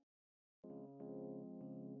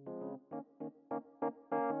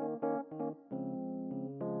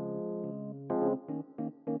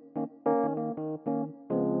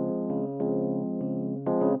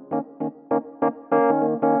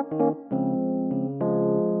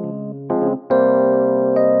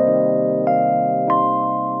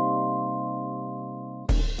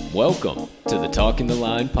Welcome to the Talking the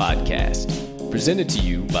Line podcast, presented to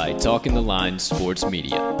you by Talking the Line Sports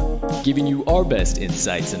Media, giving you our best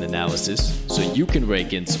insights and analysis so you can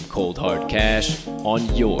rake in some cold hard cash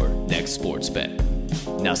on your next sports bet.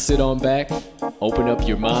 Now sit on back, open up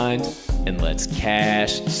your mind, and let's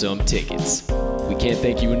cash some tickets. We can't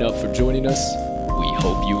thank you enough for joining us. We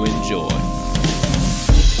hope you enjoy.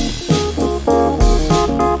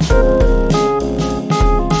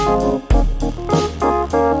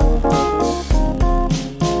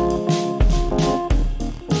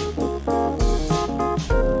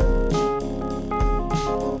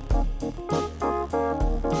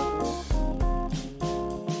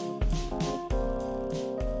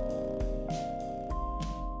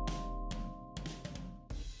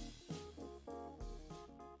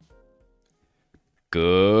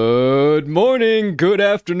 Good morning, good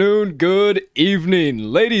afternoon, good evening,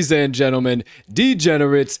 ladies and gentlemen,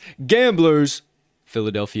 degenerates, gamblers,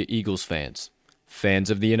 Philadelphia Eagles fans, fans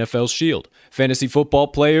of the NFL Shield, fantasy football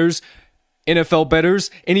players, NFL bettors,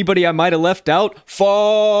 anybody I might have left out,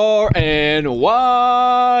 far and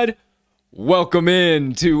wide. Welcome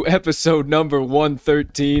in to episode number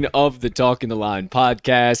 113 of the Talking the Line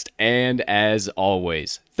podcast, and as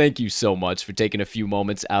always, thank you so much for taking a few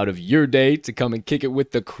moments out of your day to come and kick it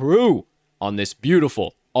with the crew on this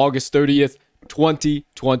beautiful August 30th,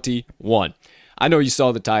 2021. I know you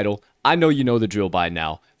saw the title. I know you know the drill by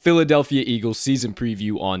now. Philadelphia Eagles season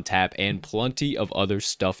preview on tap and plenty of other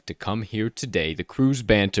stuff to come here today. The crew's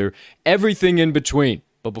banter, everything in between.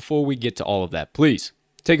 But before we get to all of that, please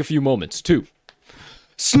take a few moments to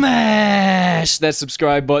smash that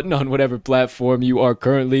subscribe button on whatever platform you are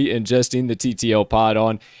currently ingesting the TTL pod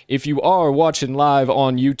on. If you are watching live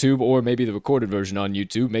on YouTube or maybe the recorded version on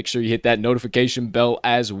YouTube, make sure you hit that notification bell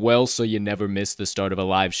as well so you never miss the start of a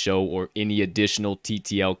live show or any additional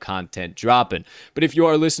TTL content dropping. But if you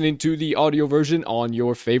are listening to the audio version on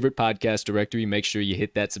your favorite podcast directory, make sure you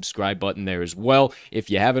hit that subscribe button there as well.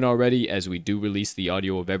 If you haven't already, as we do release the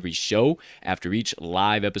audio of every show after each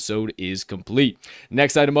live episode is complete.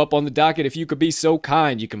 Next item up on the docket, if you could be so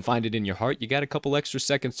kind, you can find it in your heart. You got a couple extra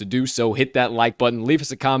seconds to do so. Hit that like button, leave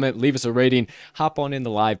us a comment, leave us a rating, hop on in the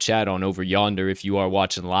live chat on over yonder if you are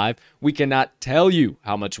watching live. We cannot tell you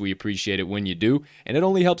how much we appreciate it when you do, and it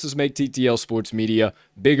only helps us make TTL Sports Media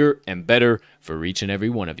bigger and better for each and every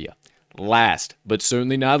one of you. Last, but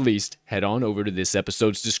certainly not least, head on over to this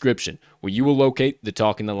episode's description, where you will locate the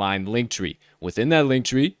Talking the Line link tree. Within that link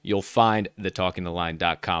tree, you'll find the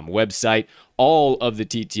TalkingTheLine.com website, all of the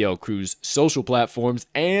TTL crew's social platforms,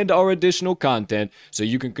 and our additional content, so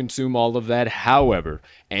you can consume all of that however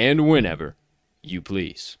and whenever you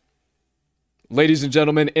please. Ladies and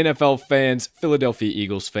gentlemen, NFL fans, Philadelphia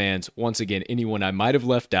Eagles fans, once again, anyone I might have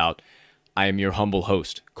left out, I am your humble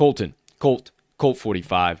host, Colton, Colt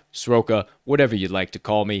 45, Sroka, whatever you'd like to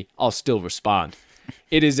call me, I'll still respond.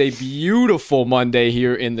 It is a beautiful Monday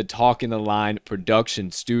here in the Talking the Line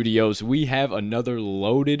production studios. We have another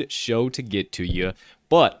loaded show to get to you,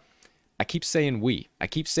 but I keep saying we, I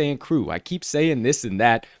keep saying crew, I keep saying this and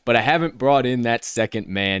that, but I haven't brought in that second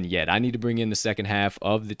man yet. I need to bring in the second half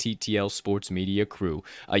of the TTL Sports Media crew,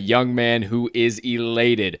 a young man who is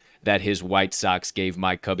elated that his White Sox gave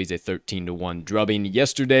my Cubbies a 13-1 drubbing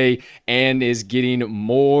yesterday and is getting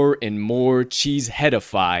more and more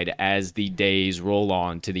cheeseheadified as the days roll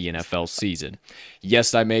on to the NFL season.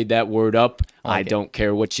 Yes, I made that word up. Okay. I don't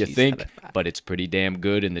care what you think, but it's pretty damn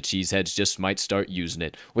good, and the cheeseheads just might start using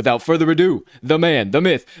it. Without further ado, the man, the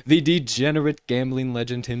myth, the degenerate gambling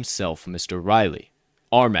legend himself, Mr. Riley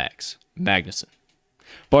Armax Magnuson.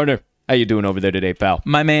 Partner, how you doing over there today, pal?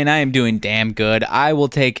 My man, I am doing damn good. I will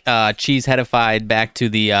take cheeseheadified back to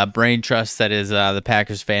the brain trust that is the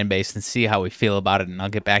Packers fan base and see how we feel about it, and I'll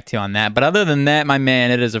get back to you on that. But other than that, my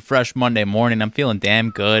man, it is a fresh Monday morning. I'm feeling damn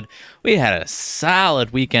good. We had a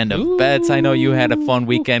solid weekend of bets. I know you had a fun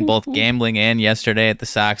weekend, both gambling and yesterday at the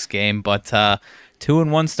Sox game, but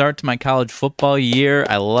 2-1 start to my college football year.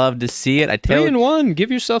 I love to see it. 3-1.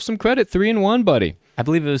 Give yourself some credit. 3-1, buddy. I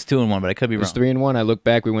believe it was 2-1, but I could be wrong. It was 3-1. I look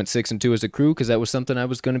back, we went 6-2 as a crew because that was something I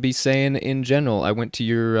was going to be saying in general. I went to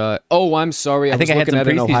your. I'm sorry. I think was looking at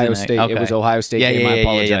an Ohio State. Okay. It was Ohio State game. I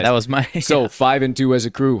apologize. Yeah. That was my. So 5-2 as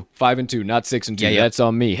a crew. 5-2, not 6-2. Yeah. That's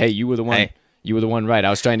on me. Hey, you were the one. Hey. You were the one right.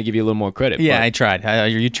 I was trying to give you a little more credit. Yeah, I tried.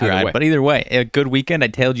 You tried. But either way, a good weekend. I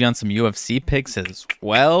tailed you on some UFC picks as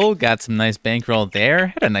well. Got some nice bankroll there.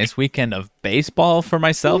 Had a nice weekend of baseball for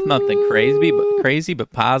myself. Nothing crazy,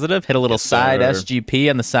 but positive. Hit a little side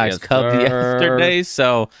SGP on the Sox Cubs yesterday.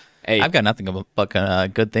 So Hey, I've got nothing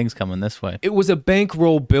but good things coming this way. it was a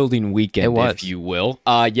bankroll building weekend, It was. if you will.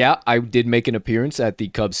 Yeah, I did make an appearance at the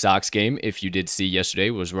Cubs Sox game. If you did see yesterday,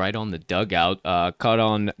 it was right on the dugout. Got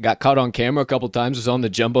caught on camera a couple times. Was on the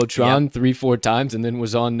jumbotron 3-4 times, and then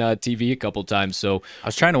was on TV a couple times. So I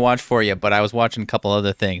was trying to watch for you, but I was watching a couple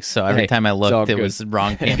other things. So every Hey, time I it's all looked, it good. was the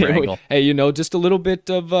wrong camera angle. Hey, just a little bit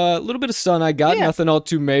of sun I got. Yeah. Nothing all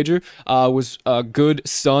too major. Was a good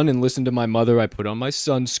son and listened to my mother. I put on my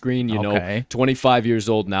sunscreen. Okay. 25 years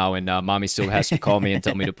old now, and mommy still has to call me and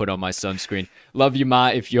tell me to put on my sunscreen. Love you, Ma,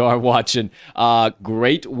 if you are watching.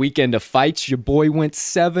 Great weekend of fights. Your boy went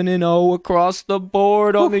 7-0 across the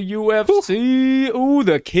board on the UFC. Ooh,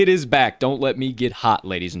 the kid is back. Don't let me get hot,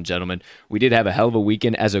 ladies and gentlemen. We did have a hell of a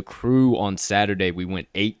weekend as a crew on Saturday. We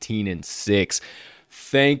went 18-6.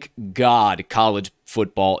 Thank God college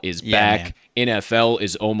football is Yeah, back. NFL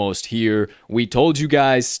is almost here. We told you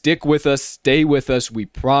guys, stick with us, stay with us. We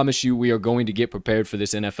promise you we are going to get prepared for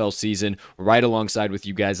this NFL season right alongside with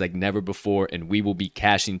you guys like never before, and we will be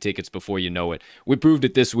cashing tickets before you know it. We proved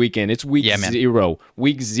it this weekend. It's week 0.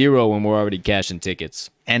 Week 0, and we're already cashing tickets.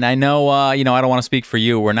 And I know, I don't want to speak for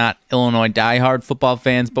you. We're not Illinois diehard football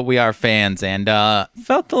fans, but we are fans. And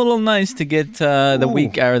felt a little nice to get the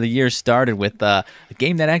week or the year started with a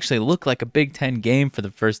game that actually looked like a Big Ten game for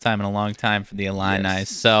the first time in a long time for the Illini. Yes.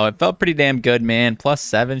 So it felt pretty damn good, man.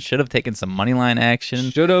 +7. Should have taken some money line action.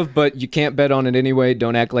 Should have, but you can't bet on it anyway.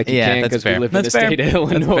 Don't act like you can that's because we fair. live in the That's fair. state of That's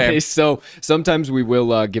Illinois. fair. So sometimes we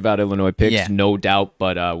will give out Illinois picks, Yeah. no doubt,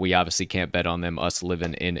 but we obviously can't bet on them, us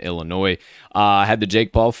living in Illinois. I had the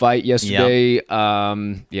Jake Paul fight yesterday.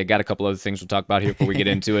 Got a couple other things we'll talk about here before we get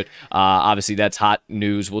into it. Obviously, that's hot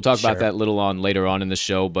news. We'll talk about Sure. that later on in the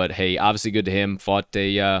show, but hey, obviously good to him. Fought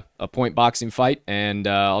a point boxing fight, and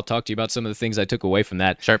I'll talk to you about some of the things I took away from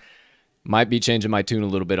that. Sure. Might be changing my tune a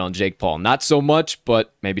little bit on Jake Paul. Not so much,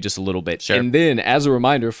 but maybe just a little bit. Sure. And then, as a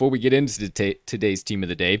reminder, before we get into today's team of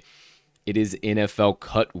the day, it is NFL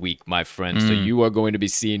cut week, my friend. So you are going to be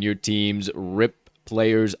seeing your teams rip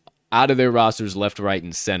players out of their rosters left, right,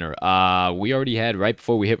 and center. We already had, right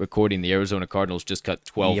before we hit recording, the Arizona Cardinals just cut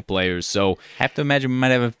 12 players. So Have to imagine we might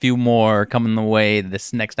have a few more coming the way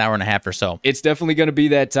this next hour and a half or so. it's definitely going to be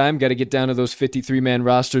that time. Got to get down to those 53-man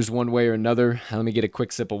rosters one way or another. Let me get a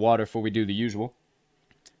quick sip of water before we do the usual.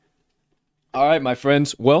 All right, my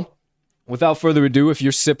friends. Well, without further ado, if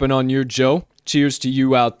you're sipping on your Joe, cheers to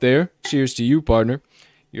you out there. Cheers to you, partner.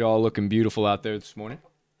 You're all looking beautiful out there this morning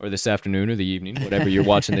or this afternoon or the evening, whatever you're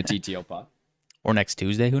watching the TTL pod. Or next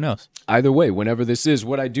Tuesday, who knows? Either way, whenever this is,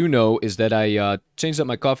 what I do know is that I changed up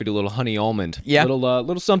my coffee to a little honey almond. Yeah.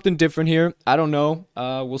 Little something different here. I don't know.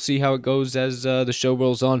 We'll see how it goes as the show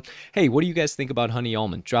rolls on. Hey, what do you guys think about honey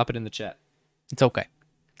almond? Drop it in the chat. It's okay.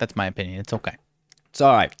 That's my opinion. It's okay. It's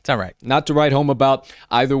all right. It's all right. Not to write home about.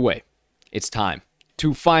 Either way, it's time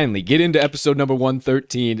to finally get into episode number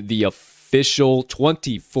 113, the official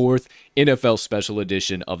 24th NFL special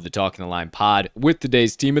edition of the Talking the Line pod with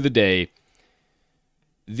today's team of the day,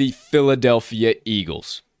 the Philadelphia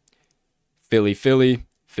Eagles. Philly,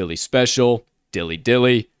 Philly special,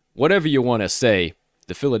 dilly, whatever you want to say,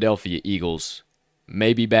 the Philadelphia Eagles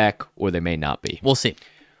may be back or they may not be. We'll see.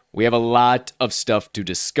 We have a lot of stuff to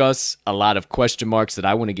discuss, a lot of question marks that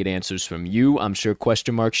I want to get answers from you. I'm sure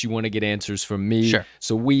question marks you want to get answers from me. Sure.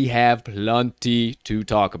 So we have plenty to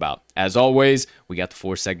talk about. As always, we got the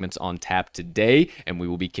 4 segments on tap today, and we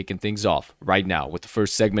will be kicking things off right now with the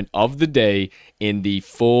first segment of the day in the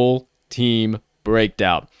full team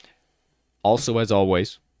breakdown. Also, as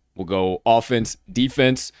always, we'll go offense,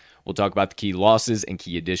 defense. We'll talk about the key losses and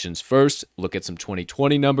key additions first, look at some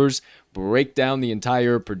 2020 numbers, break down the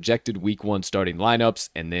entire projected week 1 starting lineups,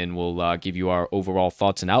 and then we'll give you our overall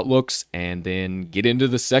thoughts and outlooks, and then get into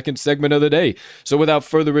the second segment of the day. So without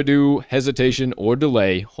further ado, hesitation, or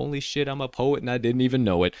delay, holy shit, I'm a poet and I didn't even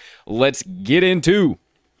know it. Let's get into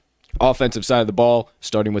offensive side of the ball,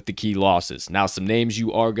 starting with the key losses. Now, some names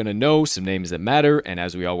you are going to know, some names that matter, and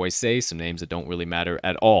as we always say, some names that don't really matter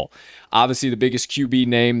at all. Obviously, the biggest QB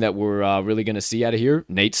name that we're really going to see out of here,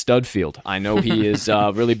 Nate Studfield. I know he is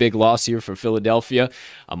a really big loss here for Philadelphia.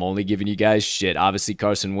 I'm only giving you guys shit. Obviously,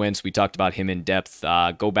 Carson Wentz, we talked about him in depth.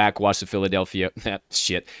 Go back, watch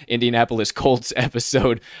the Indianapolis Colts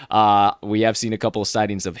episode. We have seen a couple of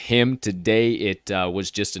sightings of him. Today, it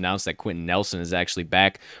was just announced that Quentin Nelson is actually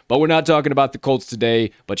back. But we're not talking about the Colts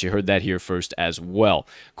today, but you heard that here first as well.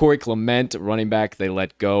 Corey Clement, running back, they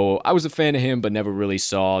let go. I was a fan of him, but never really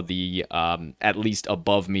saw the at least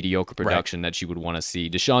above mediocre production that you would want to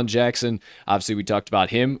see. Deshaun Jackson, obviously we talked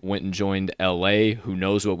about him, went and joined LA. Who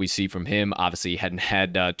knows what we see from him? Obviously, he hadn't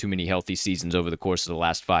had too many healthy seasons over the course of the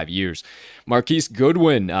last 5 years. Marquise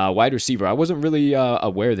Goodwin, wide receiver. I wasn't really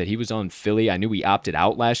aware that he was on Philly. I knew he opted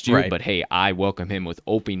out last year, but hey, I welcome him with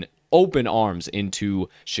open arms into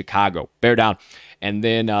Chicago. Bear down. And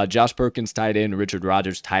then Josh Perkins tight end, Richard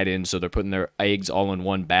Rodgers tight end. So they're putting their eggs all in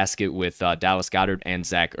one basket with Dallas Goedert and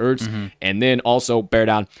Zach Ertz. And then also, bear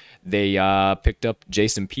down, they picked up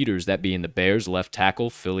Jason Peters, that being the Bears left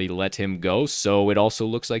tackle. Philly let him go. So it also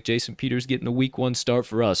looks like Jason Peters getting a week 1 start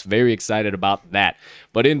for us. Very excited about that.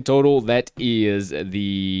 But in total, that is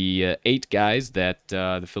the 8 guys that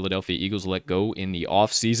the Philadelphia Eagles let go in the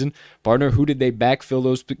offseason. Partner, who did they backfill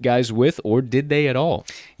those guys with, or did they at all?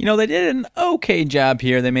 You know, they did an okay job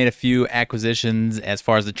here. They made a few acquisitions as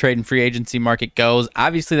far as the trade and free agency market goes.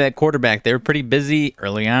 Obviously, that quarterback, they were pretty busy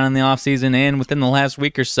early on in the offseason and within the last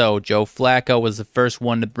week or so. Joe Flacco was the first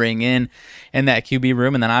one to bring in that QB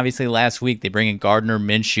room. And then obviously last week, they bring in Gardner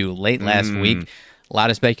Minshew late last week. A lot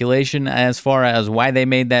of speculation as far as why they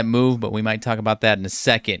made that move, but we might talk about that in a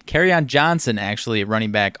second. Kerryon Johnson, actually, a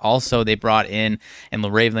running back, also they brought in, and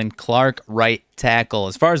LaRaven Clark, right tackle.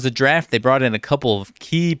 As far as the draft, they brought in a couple of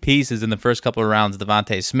key pieces in the first couple of rounds.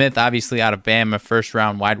 Devontae Smith, obviously out of Bama,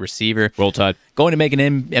 first-round wide receiver. Roll Tide. Going to make an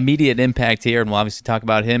immediate impact here, and we'll obviously talk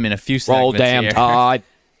about him in a few segments. Roll damn here. Tide.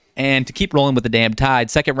 And to keep rolling with the damn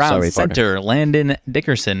Tide, second round center, Landon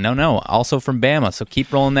Dickerson. No, also from Bama, so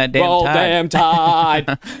keep rolling that damn Roll Tide. Damn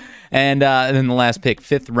Tide. And then the last pick,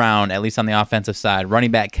 5th round, at least on the offensive side,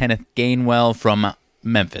 running back Kenneth Gainwell from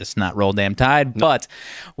Memphis. Not Roll Damn Tide, but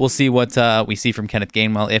we'll see what we see from Kenneth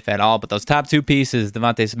Gainwell, if at all. But those top 2 pieces,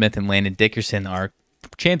 Devontae Smith and Landon Dickerson,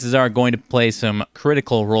 chances are going to play some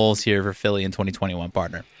critical roles here for Philly in 2021,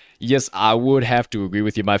 partner. Yes, I would have to agree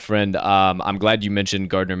with you, my friend. I'm glad you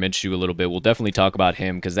mentioned Gardner Minshew a little bit. We'll definitely talk about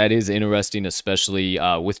him because that is interesting, especially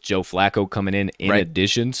with Joe Flacco coming in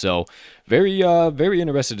addition. So very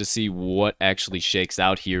interested to see what actually shakes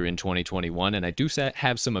out here in 2021. And I do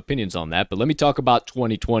have some opinions on that. But let me talk about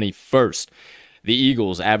 2020 first. The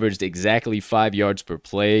Eagles averaged exactly 5 yards per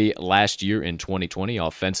play last year in 2020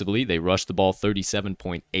 offensively. They rushed the ball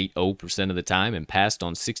 37.80% of the time and passed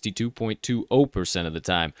on 62.20% of the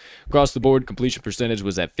time. Across the board, completion percentage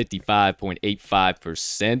was at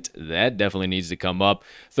 55.85%. That definitely needs to come up.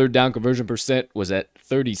 Third down conversion percent was at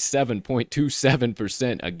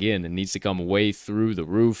 37.27%. Again, it needs to come way through the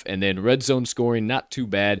roof. And then red zone scoring, not too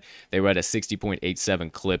bad. They were at a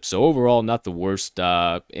 60.87 clip. So overall, not the worst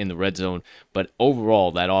in the red zone, but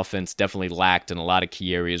overall, that offense definitely lacked in a lot of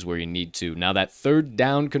key areas where you need to. Now, that third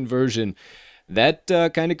down conversion, that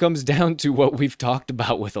kind of comes down to what we've talked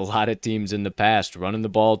about with a lot of teams in the past. Running the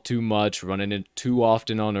ball too much, running it too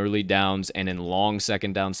often on early downs and in long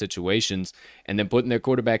second down situations, and then putting their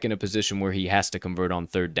quarterback in a position where he has to convert on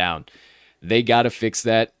third down. They got to fix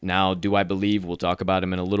that. Now, do I believe, we'll talk about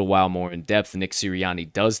him in a little while more in depth, Nick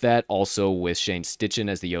Sirianni does that, also with Shane Steichen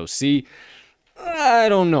as the OC. I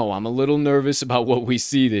don't know. I'm a little nervous about what we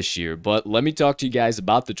see this year, but let me talk to you guys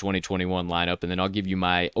about the 2021 lineup, and then I'll give you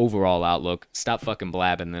my overall outlook. Stop fucking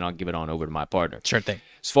blabbing, and then I'll give it on over to my partner. Sure thing.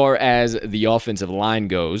 As far as the offensive line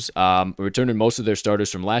goes, returning most of their starters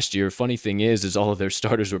from last year. Funny thing is all of their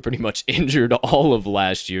starters were pretty much injured all of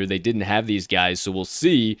last year. They didn't have these guys, so we'll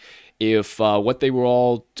see if what they were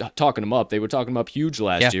all talking them up, they were talking them up huge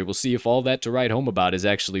last year. We'll see if all that to write home about is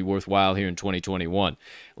actually worthwhile here in 2021.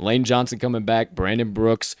 Lane Johnson coming back, Brandon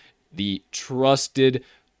Brooks, the trusted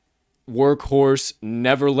workhorse,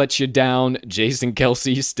 never let you down. Jason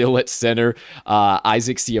Kelce still at center.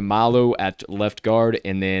 Isaac Seumalo at left guard,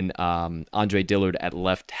 and then Andre Dillard at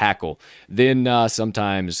left tackle. Then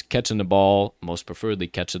sometimes catching the ball, most preferably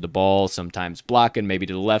catching the ball, sometimes blocking, maybe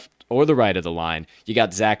to the left or the right of the line. You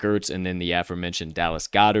got Zach Ertz and then the aforementioned Dallas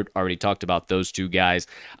Goedert. Already talked about those two guys.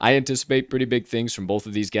 I anticipate pretty big things from both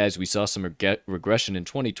of these guys. We saw some regression in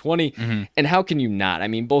 2020, and how can you not? I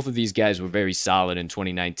mean, both of these guys were very solid in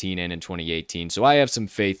 2019 and in 2018, so I have some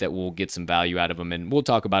faith that we'll get some value out of them, and we'll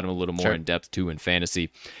talk about them a little more in depth too in fantasy.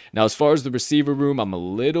 Now, as far as the receiver room, I'm a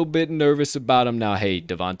little bit nervous about them. Now, hey,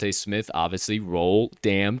 Devontae Smith, obviously, roll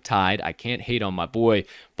damn Tide. I can't hate on my boy,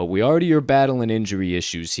 but we already are battling injury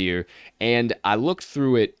issues here, and I looked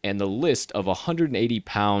through it, and the list of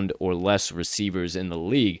 180-pound or less receivers in the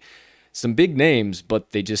league, some big names,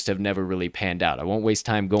 but they just have never really panned out. I won't waste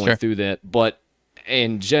time going through that, but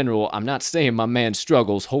in general, I'm not saying my man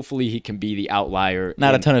struggles. Hopefully he can be the outlier.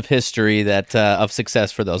 Not a ton of history that of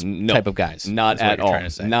success for those type of guys. Not at all.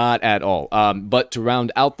 Not at all. But to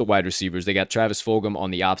round out the wide receivers, they got Travis Fulgham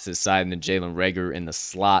on the opposite side and then Jalen Reagor in the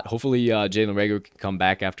slot. Hopefully Jalen Reagor can come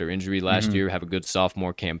back after injury last year, have a good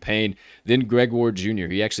sophomore campaign. Then Greg Ward Jr.,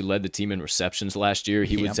 he actually led the team in receptions last year.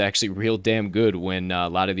 He was actually real damn good when a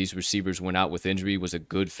lot of these receivers went out with injury. Was a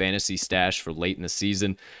good fantasy stash for late in the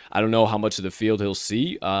season. I don't know how much of the field he'll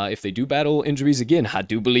see if they do battle injuries again. I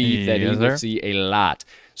do believe that he will see a lot.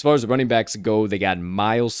 As far as the running backs go, they got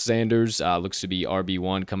Miles Sanders, looks to be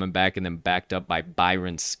RB1 coming back, and then backed up by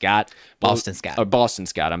Byron Scott. Boston Scott. Boston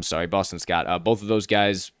Scott. Both of those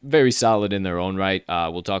guys, very solid in their own right.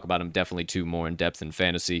 We'll talk about them definitely too more in depth in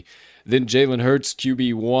fantasy. Then Jalen Hurts,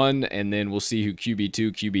 QB1, and then we'll see who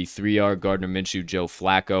QB2, QB3 are, Gardner Minshew, Joe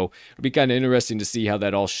Flacco. It'll be kind of interesting to see how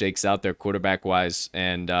that all shakes out there quarterback-wise,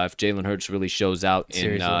 and if Jalen Hurts really shows out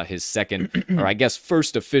in his second, or I guess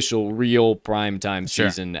first official real primetime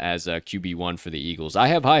season as a QB1 for the Eagles. I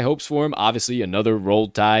have high hopes for him. Obviously, another Roll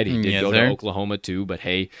Tide. He did go to Oklahoma too, but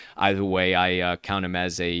hey, either way, I count him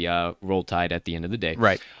as a Roll Tide at the end of the day.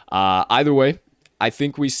 Right. Either way, I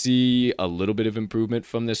think we see a little bit of improvement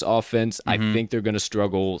from this offense. I think they're going to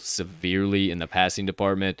struggle severely in the passing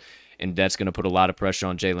department, and that's going to put a lot of pressure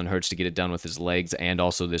on Jalen Hurts to get it done with his legs and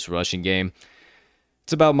also this rushing game.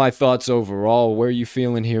 It's about my thoughts overall. Where are you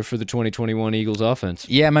feeling here for the 2021 Eagles offense?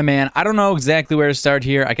 Yeah, my man. I don't know exactly where to start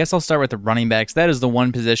here. I guess I'll start with the running backs. That is the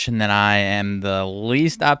one position that I am the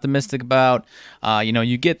least optimistic about.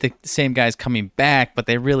 You get the same guys coming back, but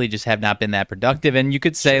they really just have not been that productive. And you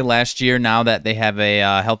could say last year, now that they have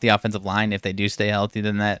a healthy offensive line, if they do stay healthy,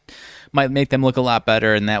 then that might make them look a lot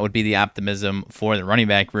better, and that would be the optimism for the running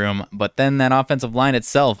back room. But then that offensive line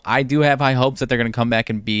itself, I do have high hopes that they're going to come back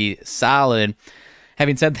and be solid.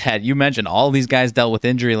 Having said that, you mentioned all these guys dealt with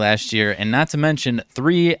injury last year, and not to mention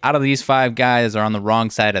 3 out of these 5 guys are on the wrong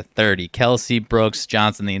side of 30. Kelsey, Brooks,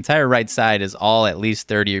 Johnson, the entire right side is all at least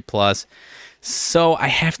 30 or plus. So I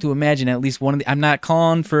have to imagine at least one of the, I'm not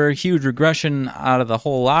calling for a huge regression out of the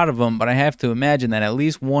whole lot of them, but I have to imagine that at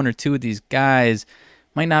least 1 or 2 of these guys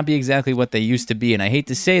might not be exactly what they used to be. And I hate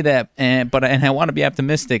to say that, and I want to be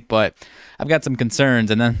optimistic, but I've got some concerns.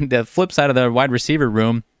 And then the flip side of the wide receiver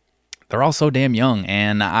room, they're all so damn young,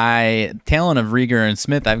 and talent of Reagor and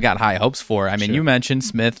Smith, I've got high hopes for. I mean, you mentioned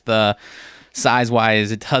Smith,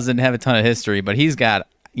 size-wise, it doesn't have a ton of history, but he's got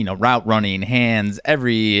route running, hands,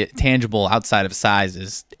 every tangible outside of size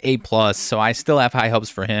is A+. So I still have high hopes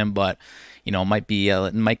for him, but might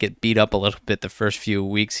get beat up a little bit the first few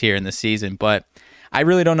weeks here in the season. But I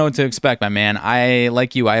really don't know what to expect, my man. I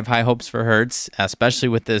have high hopes for Hurts, especially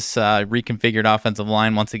with this reconfigured offensive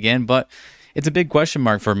line once again, but it's a big question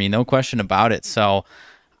mark for me, no question about it. So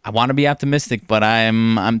I want to be optimistic, but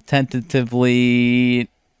I'm tentatively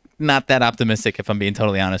not that optimistic, if I'm being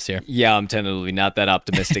totally honest here. Yeah, I'm tentatively not that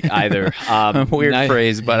optimistic either. Weird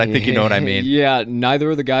phrase, but I think you know what I mean. Yeah,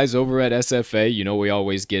 neither of the guys over at SFA, we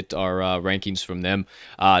always get our rankings from them.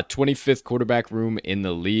 25th quarterback room in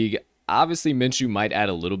the league. Obviously, Minshew might add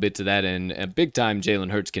a little bit to that, and big time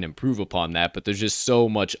Jalen Hurts can improve upon that, but there's just so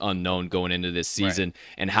much unknown going into this season,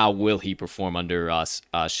 and how will he perform under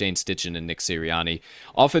Shane Steichen and Nick Sirianni.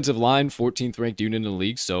 Offensive line, 14th ranked unit in the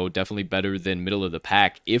league, so definitely better than middle of the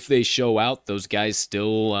pack. If they show out, those guys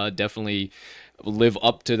still definitely live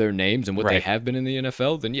up to their names and what they have been in the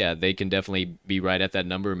NFL, then yeah, they can definitely be right at that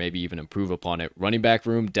number, maybe even improve upon it. Running back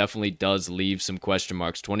room definitely does leave some question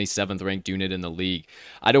marks. 27th ranked unit in the league.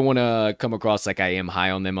 I don't want to come across like I am high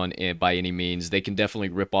on them by any means. They can definitely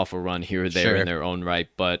rip off a run here or there in their own right,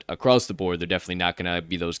 but across the board, they're definitely not going to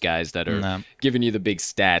be those guys that are giving you the big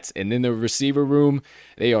stats. And then the receiver room,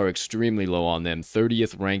 they are extremely low on them.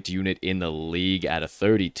 30th ranked unit in the league out of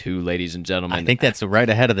 32, ladies and gentlemen. I think that's right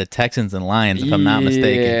ahead of the Texans and Lions, if I'm not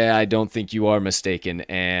mistaken. Yeah, I don't think you are mistaken.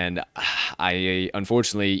 And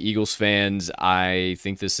unfortunately, Eagles fans, I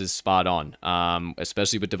think this is spot on,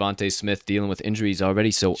 especially with Devontae Smith dealing with injuries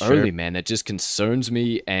already so early, man. That just concerns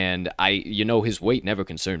me. And his weight never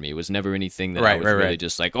concerned me. It was never anything that I was really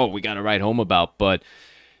just like, oh, we got to write home about. But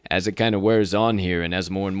as it kind of wears on here, and as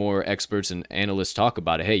more and more experts and analysts talk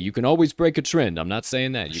about it, hey, you can always break a trend. I'm not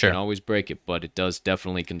saying that. You can always break it, but it does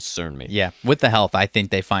definitely concern me. Yeah, with the health, I think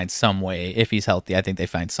they find some way. If he's healthy, I think they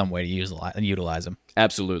find some way to utilize him.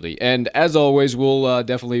 Absolutely. And as always, we'll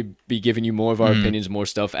definitely be giving you more of our opinions, more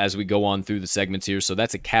stuff as we go on through the segments here. So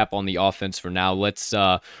that's a cap on the offense for now. Let's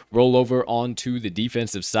roll over onto the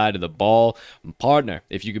defensive side of the ball. Partner,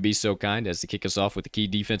 if you could be so kind as to kick us off with the key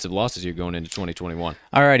defensive losses here going into 2021.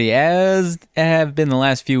 Alrighty, as have been the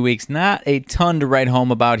last few weeks, not a ton to write home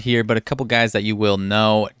about here, but a couple guys that you will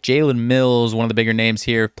know. Jalen Mills, one of the bigger names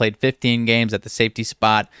here, played 15 games at the safety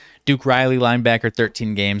spot. Duke Riley, linebacker,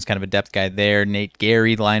 13 games, kind of a depth guy there. Nate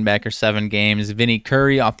Gary, linebacker, 7 games. Vinny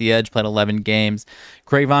Curry off the edge, played 11 games.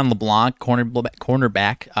 Cravon LeBlanc,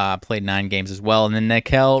 cornerback, played 9 games as well. And then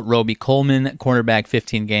Nikel Roby-Coleman, cornerback,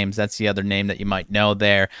 15 games. That's the other name that you might know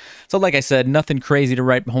there. So like I said, nothing crazy to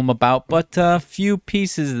write home about, but a few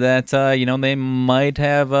pieces that, they might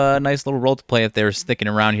have a nice little role to play if they're sticking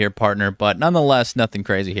around here, partner. But nonetheless, nothing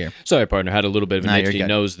crazy here. Sorry, partner. Had a little bit of an itchy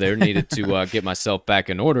nose there. Needed to get myself back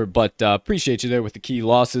in order, but appreciate you there with the key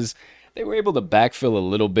losses. They were able to backfill a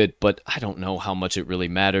little bit, but I don't know how much it really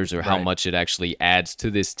matters or how much it actually adds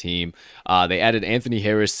to this team. They added Anthony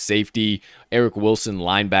Harris, safety, Eric Wilson,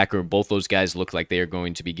 linebacker. Both those guys look like they are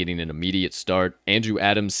going to be getting an immediate start. Andrew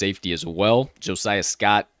Adams, safety as well. Josiah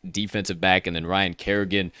Scott, defensive back, and then Ryan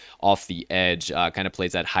Kerrigan off the edge. Kind of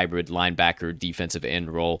plays that hybrid linebacker defensive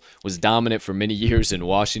end role. Was dominant for many years in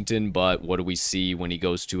Washington, but what do we see when he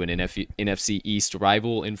goes to an NFC East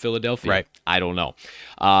rival in Philadelphia? Right. I don't know.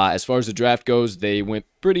 As far as the draft goes, they went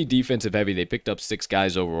pretty defensive heavy. They picked up 6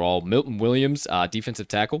 guys overall. Milton Williams, defensive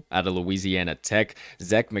tackle out of Louisiana Tech.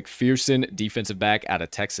 Zach McPherson, defensive back out of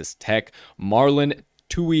Texas Tech. Marlon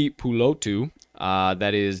Tuipulotu,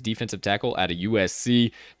 that is defensive tackle out of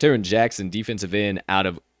USC. Taron Jackson, defensive end out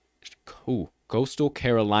of Coastal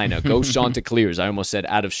Carolina. Go Chanticleers. I almost said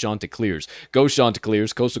out of Chanticleers. Go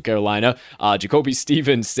Chanticleers, Coastal Carolina. Jacoby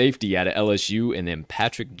Stevens, safety out of LSU. And then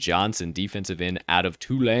Patrick Johnson, defensive end out of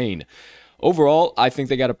Tulane. Overall, I think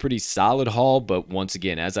they got a pretty solid haul, but once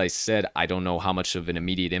again, as I said, I don't know how much of an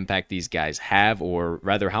immediate impact these guys have, or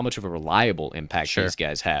rather how much of a reliable impact these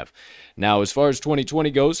guys have. Now, as far as 2020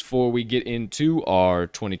 goes, before we get into our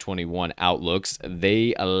 2021 outlooks,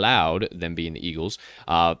 they allowed, them being the Eagles,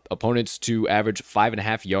 opponents to average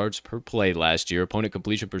 5.5 yards per play last year. Opponent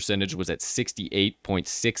completion percentage was at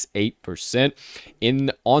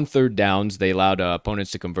 68.68%. On third downs, they allowed opponents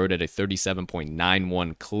to convert at a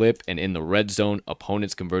 37.91 clip, and in the red zone,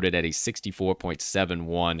 opponents converted at a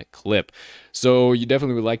 64.71 clip. So you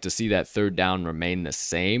definitely would like to see that third down remain the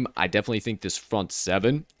same. I definitely think this front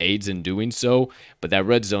seven aids in doing so, but that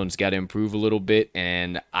red zone's got to improve a little bit,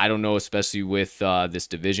 and I don't know, especially with this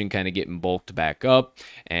division kind of getting bulked back up,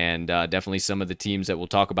 and definitely some of the teams that we'll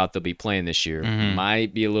talk about they'll be playing this year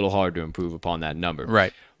might be a little hard to improve upon that number.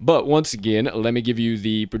 Right. But once again, let me give you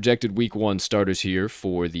the projected week 1 starters here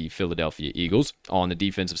for the Philadelphia Eagles. On the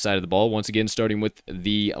defensive side of the ball, once again, starting with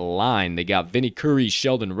the line, they got Vinny Curry,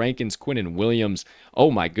 Sheldon Rankins, Quinnen Williams. Oh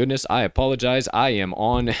my goodness, I apologize. I am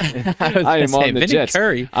on the Jets.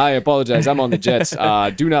 Curry. I apologize. I'm on the Jets.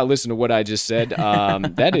 Do not listen to what I just said.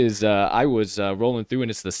 That is, I was rolling through and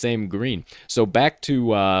it's the same green. So back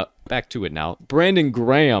to it now. Brandon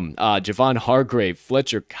Graham, Javon Hargrave,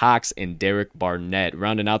 Fletcher Cox, and Derek Barnett.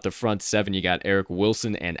 Rounding out the front seven, you got Eric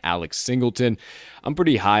Wilson and Alex Singleton. I'm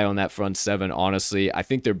pretty high on that front seven, honestly. I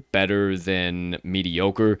think they're better than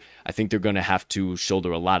mediocre. I think they're going to have to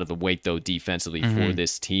shoulder a lot of the weight, though, defensively for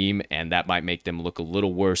this team, and that might make them look a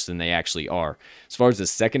little worse than they actually are. As far as the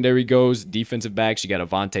secondary goes, defensive backs, you got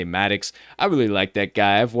Avonte Maddox. I really like that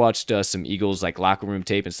guy. I've watched some Eagles like locker room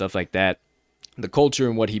tape and stuff like that. The culture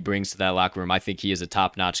and what he brings to that locker room, I think he is a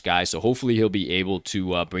top-notch guy, so hopefully he'll be able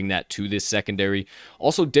to bring that to this secondary.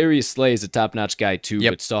 Also, Darius Slay is a top-notch guy too,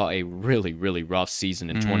 but saw a really, really rough season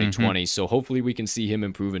in 2020, so hopefully we can see him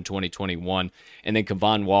improve in 2021. And then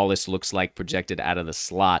Kevon Wallace looks like projected out of the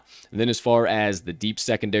slot. And then as far as the deep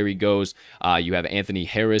secondary goes, you have Anthony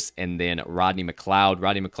Harris and then Rodney McLeod.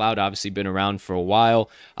 Rodney McLeod obviously been around for a while,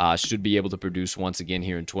 should be able to produce once again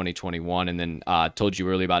here in 2021. And then told you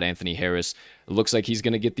earlier about Anthony Harris. It looks like he's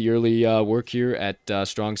going to get the early work here at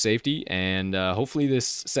strong safety, and hopefully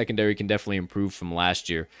this secondary can definitely improve from last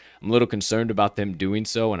year. I'm a little concerned about them doing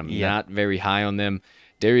so, and I'm not very high on them.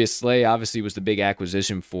 Darius Slay obviously was the big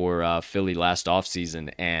acquisition for Philly last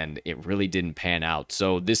offseason, and it really didn't pan out.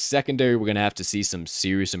 So this secondary, we're going to have to see some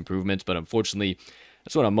serious improvements, but unfortunately,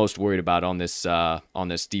 that's what I'm most worried about on this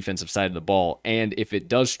defensive side of the ball. And if it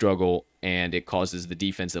does struggle and it causes the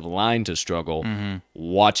defensive line to struggle,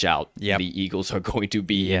 watch out. The Eagles are going to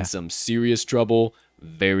be in some serious trouble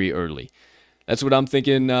very early. That's what I'm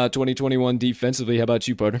thinking 2021 defensively. How about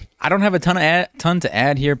you, partner? I don't have a ton to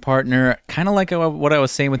add here, partner. Kind of like what I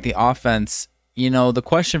was saying with the offense. the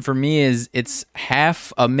question for me is it's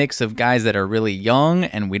half a mix of guys that are really young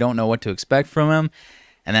and we don't know what to expect from them,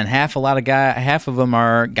 and then half of them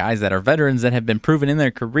are guys that are veterans that have been proven in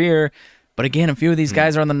their career. But again, a few of these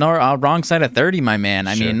guys are on the wrong side of 30, my man.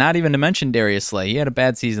 I mean, not even to mention Darius Slay. He had a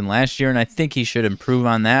bad season last year, and I think he should improve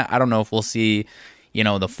on that. I don't know if we'll see,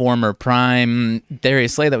 the former prime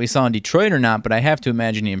Darius Slay that we saw in Detroit or not, but I have to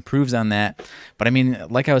imagine he improves on that. But I mean,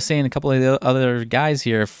 like I was saying, a couple of the other guys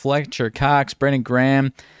here, Fletcher Cox, Brendan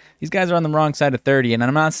Graham, these guys are on the wrong side of 30, and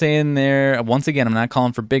I'm not saying once again, I'm not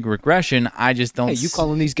calling for big regression. I just don't. Hey, you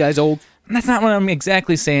calling these guys old? That's not what I'm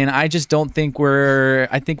exactly saying. I just don't think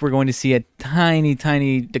I think we're going to see a tiny,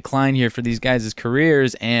 tiny decline here for these guys'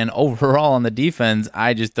 careers. And overall on the defense,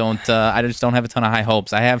 I just don't have a ton of high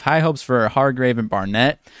hopes. I have high hopes for Hargrave and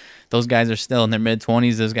Barnett. Those guys are still in their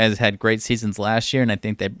mid-20s. Those guys had great seasons last year, and I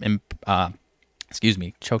think they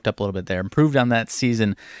choked up a little bit there. Improved on that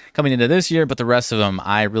season coming into this year, but the rest of them,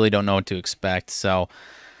 I really don't know what to expect. So,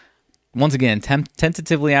 once again,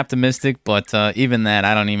 tentatively optimistic, but even that,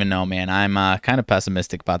 I don't even know, man. I'm kind of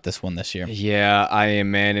pessimistic about this one this year. Yeah, I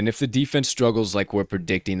am, man. And if the defense struggles like we're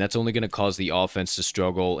predicting, that's only going to cause the offense to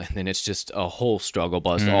struggle, and then it's just a whole struggle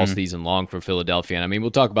bus all season long for Philadelphia. And I mean,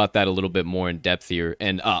 we'll talk about that a little bit more in depth here.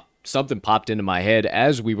 And something popped into my head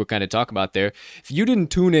as we were kind of talking about there. If you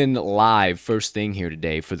didn't tune in live first thing here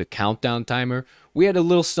today for the countdown timer, we had a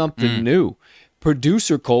little something new.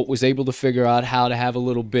 Producer Colt was able to figure out how to have a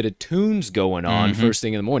little bit of tunes going on first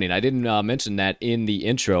thing in the morning. I didn't mention that in the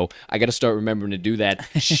intro. I got to start remembering to do that.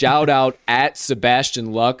 Shout out at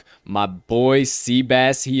Sebastian Luck, my boy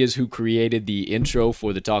Seabass. He is who created the intro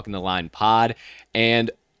for the Talking the Line pod. And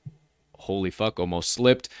holy fuck, almost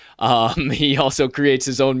slipped. He also creates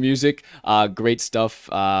his own music. Great stuff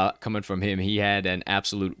coming from him. He had an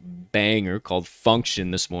absolute banger called Function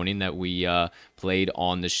this morning that we played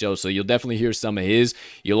on the show. So you'll definitely hear some of his.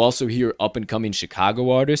 You'll also hear up-and-coming Chicago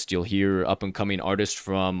artists. You'll hear up-and-coming artists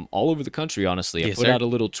from all over the country, honestly. I put out a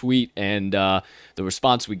little tweet, and the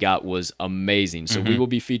response we got was amazing. So we will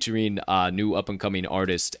be featuring new up-and-coming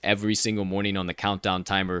artists every single morning on the countdown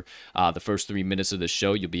timer. The first 3 minutes of the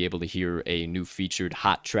show, you'll be able to hear a new featured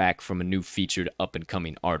hot track from a new featured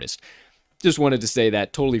up-and-coming artist. Just wanted to say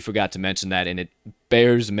that. Totally forgot to mention that, and it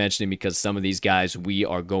bears mentioning because some of these guys we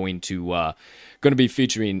are going to be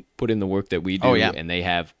featuring put in the work that we do, and they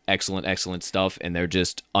have excellent stuff, and they're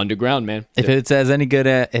just underground, man. If it's as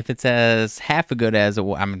half as good as I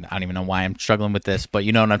don't even know why I'm struggling with this, but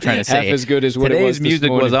you know what I'm trying to say. Half as good as what it was today's music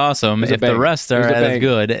was awesome. If the rest are as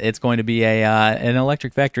good, it's going to be an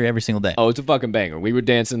Electric Factory every single day. Oh, it's a fucking banger. We were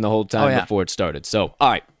dancing the whole time before it started. So, all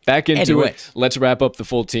right. Back into it. Let's wrap up the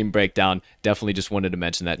full team breakdown. Definitely just wanted to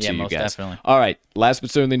mention that to you guys. Definitely. All right. Last but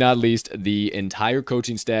certainly not least, the entire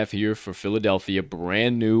coaching staff here for Philadelphia,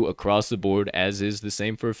 brand new across the board, as is the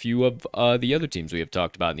same for a few of the other teams we have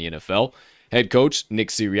talked about in the NFL. Head coach Nick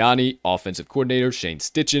Sirianni, offensive coordinator Shane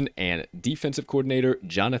Steichen, and defensive coordinator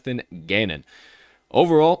Jonathan Gannon.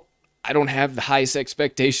 Overall, I don't have the highest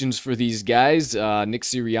expectations for these guys. Nick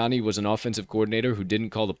Sirianni was an offensive coordinator who didn't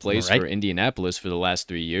call the plays for Indianapolis for the last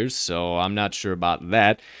 3 years, so I'm not sure about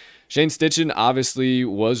that. Shane Steichen obviously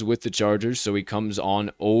was with the Chargers, so he comes on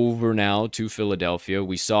over now to Philadelphia.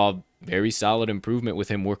 We saw very solid improvement with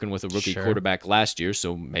him working with a rookie quarterback last year,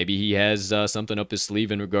 so maybe he has something up his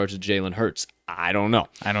sleeve in regards to Jalen Hurts. I don't know.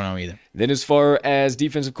 I don't know either. Then as far as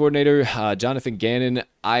defensive coordinator, Jonathan Gannon,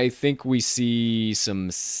 I think we see some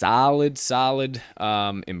solid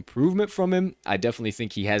improvement from him. I definitely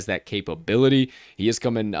think he has that capability. He is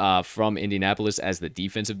coming from Indianapolis as the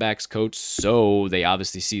defensive backs coach, so they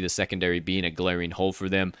obviously see the secondary being a glaring hole for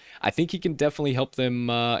them. I think he can definitely help them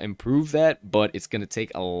improve that, but it's going to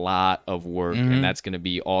take a lot of work, and that's going to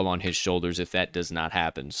be all on his shoulders if that does not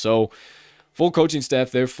happen. So, full coaching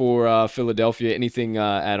staff there for Philadelphia. Anything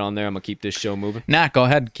add on there? I'm going to keep this show moving. Nah, go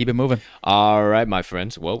ahead. Keep it moving. All right, my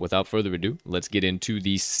friends. Well, without further ado, let's get into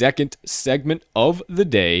the second segment of the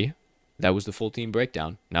day. That was the full team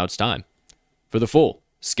breakdown. Now it's time for the full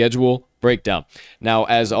schedule breakdown. Now,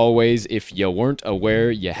 as always, if you weren't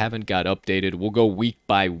aware, you haven't got updated, we'll go week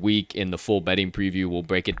by week in the full betting preview. We'll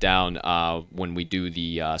break it down when we do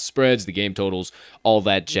the spreads, the game totals, all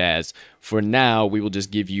that jazz. For now, we will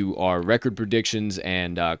just give you our record predictions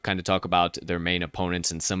and kind of talk about their main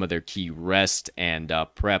opponents and some of their key rest and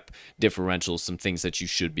prep differentials, some things that you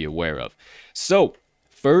should be aware of. So,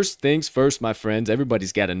 first things first, my friends,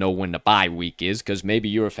 everybody's got to know when the bye week is because maybe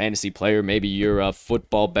you're a fantasy player, maybe you're a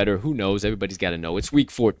football bettor, who knows? Everybody's got to know. It's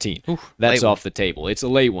week 14. That's off the table. It's a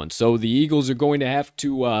late one. So the Eagles are going to have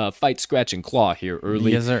to fight scratch and claw here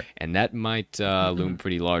early, yes, sir. And that might loom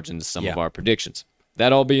pretty large into some of our predictions.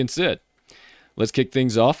 That all being said, let's kick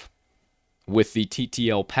things off with the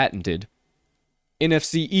TTL patented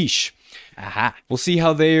NFC East. Aha. We'll see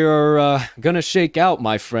how they are going to shake out,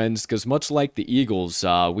 my friends, because much like the Eagles,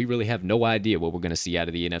 we really have no idea what we're going to see out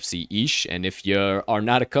of the NFC East. And if you are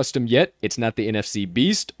not accustomed yet, it's not the NFC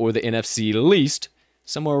Beast or the NFC Least,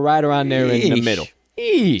 somewhere right around there in the middle.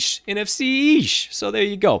 Eesh, NFC Eesh. So there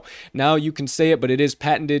you go. Now you can say it, but it is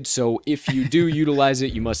patented. So if you do utilize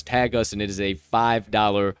it, you must tag us, and it is a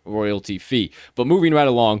 $5 royalty fee. But moving right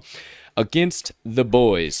along, against the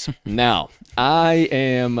boys. Now, I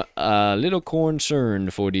am a little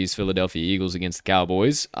concerned for these Philadelphia Eagles against the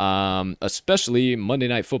Cowboys, especially Monday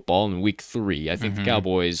Night Football in Week 3. I think the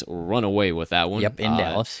Cowboys run away with that one. Yep, in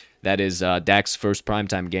Dallas. That is Dak's first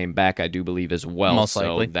primetime game back, I do believe, as well. Most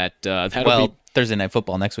likely. So that'll be Thursday Night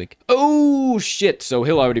Football next week. Oh, shit. So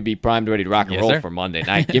he'll already be primed, ready to rock and Yes, roll sir. for Monday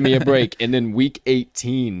night. Give me a break. And then week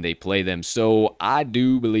 18, they play them. So I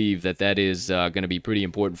do believe that is going to be pretty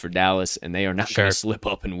important for Dallas, and they are not going Sure. to slip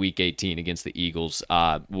up in week 18 against the Eagles.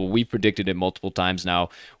 Well, we've predicted it multiple times now.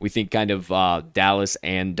 We think kind of Dallas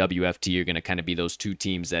and WFT are going to kind of be those two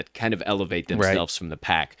teams that kind of elevate themselves from the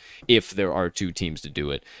pack if there are two teams to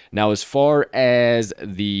do it. Now, as far as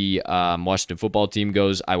the Washington football team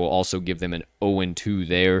goes, I will also give them an 0-2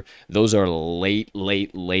 there. Those are late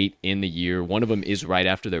in the year. One of them is right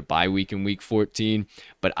after their bye week in week 14,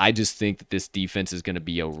 but I just think that this defense is going to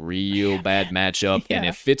be a real bad matchup, and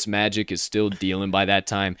if Fitzmagic is still dealing by that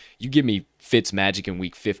time, you give me Fitzmagic in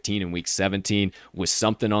week 15 and week 17 with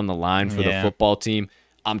something on the line for the football team,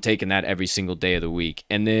 I'm taking that every single day of the week.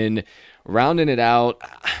 And then rounding it out,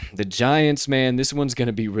 the Giants, man, this one's going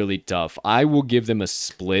to be really tough. I will give them a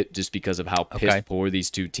split just because of how piss poor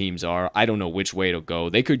these two teams are. I don't know which way it'll go.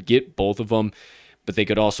 They could get both of them, but they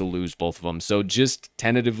could also lose both of them. So just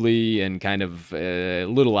tentatively and kind of a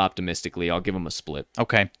little optimistically, I'll give them a split.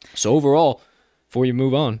 Okay. So overall, before you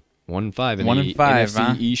move on, 1-5 in 1-5, the NFC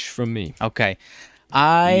huh? East from me. Okay.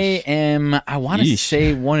 I want to Yeesh.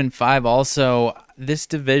 say 1-5 also. This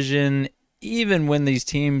division, even when these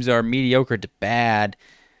teams are mediocre to bad,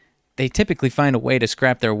 they typically find a way to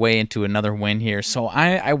scrap their way into another win here. So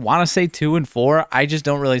I want to say 2-4. I just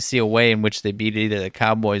don't really see a way in which they beat either the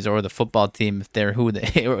Cowboys or the football team if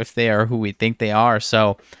they are who we think they are.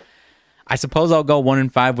 So I suppose I'll go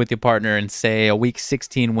 1-5 with your partner and say a week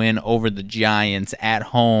 16 win over the Giants at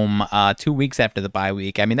home 2 weeks after the bye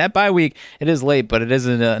week. I mean, that bye week, it is late, but it is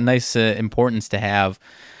a nice importance to have,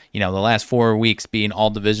 the last 4 weeks being all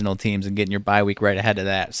divisional teams and getting your bye week right ahead of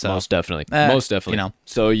that. So Most definitely. Most definitely.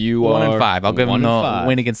 So you 1-5. are I'll give them a 1-5.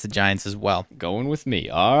 win against the Giants as well. Going with me.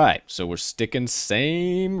 All right. So we're sticking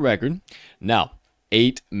same record. Now,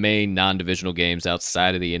 8 main non-divisional games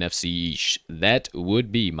outside of the NFC East. That would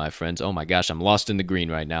be, my friends. Oh my gosh, I'm lost in the green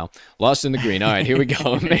right now. Lost in the green. All right, here we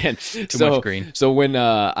go, man. Too much green. So when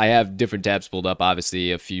I have different tabs pulled up,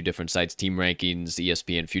 obviously a few different sites, team rankings,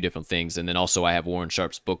 ESPN, a few different things, and then also I have Warren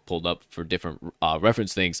Sharp's book pulled up for different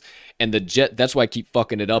reference things. And that's why I keep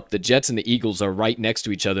fucking it up. The Jets and the Eagles are right next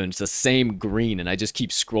to each other, and it's the same green, and I just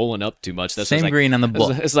keep scrolling up too much. That's Same green on the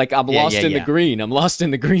book. It's like I'm lost in the green. I'm lost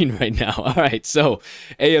in the green right now. All right, so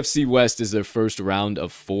AFC West is their first round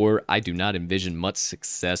of 4. I do not envision much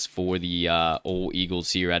success for the old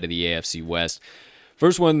Eagles here out of the AFC West.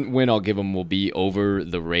 First win I'll give them will be over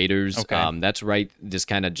the Raiders. Okay. That's right. Just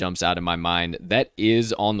kind of jumps out of my mind. That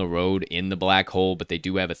is on the road in the black hole, but they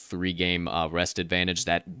do have a 3-game rest advantage,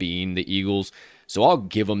 that being the Eagles. So I'll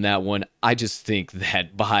give them that one. I just think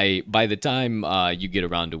that by the time you get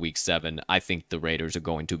around to week 7, I think the Raiders are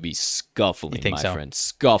going to be scuffling, my friend.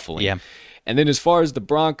 Scuffling. Yeah. And then as far as the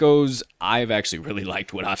Broncos, I've actually really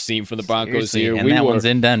liked what I've seen from the Broncos Seriously, here. and that one's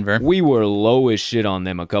in Denver. We were low as shit on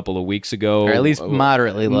them a couple of weeks ago. Or at least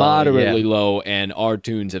moderately low. Moderately low, and our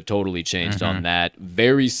tunes have totally changed on that.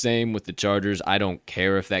 Very same with the Chargers. I don't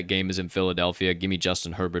care if that game is in Philadelphia. Give me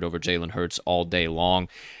Justin Herbert over Jalen Hurts all day long.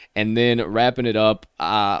 And then wrapping it up,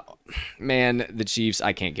 man, the Chiefs,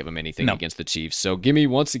 I can't give them anything against the Chiefs. So give me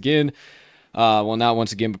once again, well, not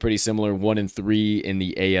once again, but pretty similar, 1-3 in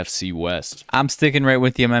the AFC West. I'm sticking right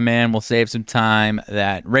with you, my man. We'll save some time.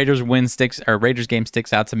 That Raiders game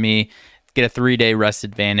sticks out to me. Get a 3-day rest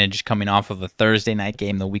advantage coming off of a Thursday night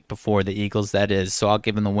game the week before the Eagles, that is. So I'll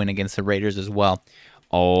give them the win against the Raiders as well.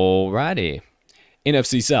 Alrighty.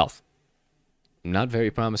 NFC South. Not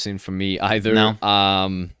very promising for me either.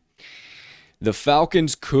 No. The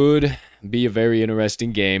Falcons could be a very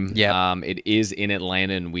interesting game. Yeah. It is in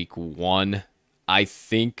Atlanta in week 1. I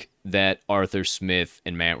think that Arthur Smith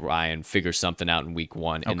and Matt Ryan figure something out in week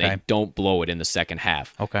 1, and they don't blow it in the second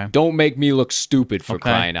half. Okay. Don't make me look stupid for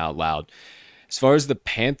crying out loud. As far as the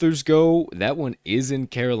Panthers go, that one is in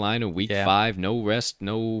Carolina, week Yeah. 5. No rest,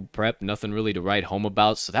 no prep, nothing really to write home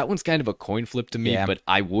about. So that one's kind of a coin flip to me, Yeah. but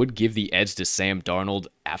I would give the edge to Sam Darnold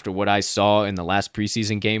after what I saw in the last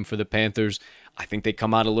preseason game for the Panthers. I think they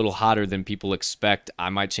come out a little hotter than people expect. I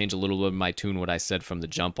might change a little bit of my tune, what I said from the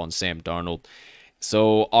jump on Sam Darnold.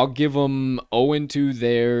 So I'll give them 0-2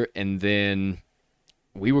 there, and then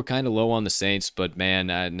we were kind of low on the Saints, but man,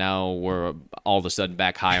 now we're all of a sudden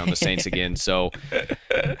back high on the Saints again. So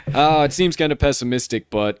it seems kind of pessimistic,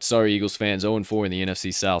 but sorry, Eagles fans, 0-4 in the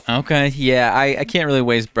NFC South. Okay, yeah, I can't really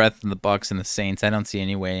waste breath in the Bucks and the Saints. I don't see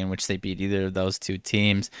any way in which they beat either of those two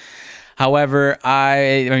teams. However,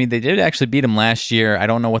 I mean, they did actually beat them last year. I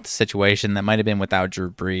don't know what the situation, that might have been without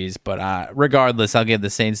Drew Brees, but regardless, I'll give the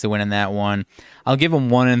Saints the win in that one. I'll give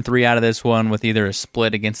them 1-3 out of this one with either a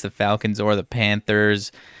split against the Falcons or the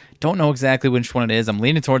Panthers. Don't know exactly which one it is. I'm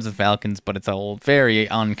leaning towards the Falcons, but it's a very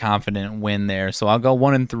unconfident win there. So I'll go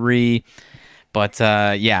 1-3. But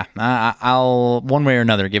yeah, I'll one way or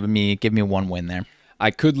another give me one win there.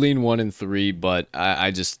 I could lean 1-3, but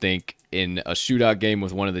I just think in a shootout game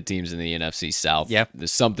with one of the teams in the NFC South,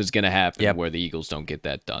 something's going to happen where the Eagles don't get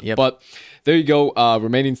that done. But there you go.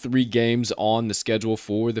 Remaining 3 games on the schedule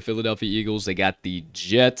for the Philadelphia Eagles. They got the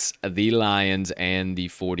Jets, the Lions, and the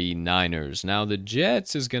 49ers. Now, the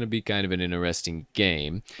Jets is going to be kind of an interesting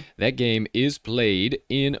game. That game is played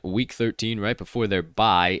in Week 13 right before their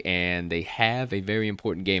bye, and they have a very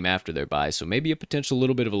important game after their bye. So maybe a potential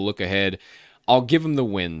little bit of a look ahead. I'll give them the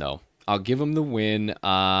win, though. I'll give them the win,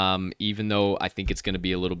 even though I think it's going to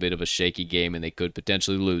be a little bit of a shaky game and they could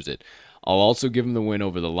potentially lose it. I'll also give them the win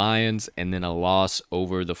over the Lions and then a loss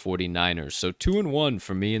over the 49ers. So 2-1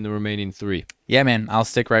 for me in the remaining 3. Yeah, man, I'll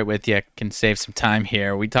stick right with you. Can save some time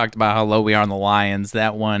here. We talked about how low we are on the Lions.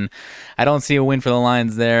 That one, I don't see a win for the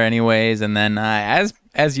Lions there anyways. And then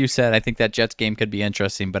as you said, I think that Jets game could be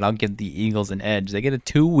interesting, but I'll give the Eagles an edge. They get a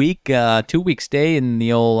 2-week stay in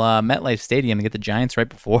the old MetLife Stadium to get the Giants right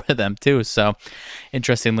before them too. So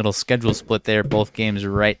interesting little schedule split there. Both games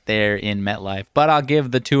right there in MetLife. But I'll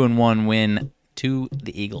give the 2-1 win to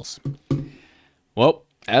the Eagles. Well,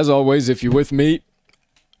 as always, if you're with me,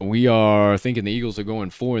 we are thinking the Eagles are going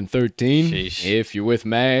 4-13. Sheesh. If you're with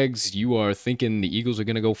Mags, you are thinking the Eagles are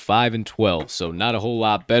going to go 5-12. So not a whole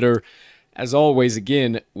lot better. As always,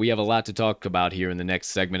 again, we have a lot to talk about here in the next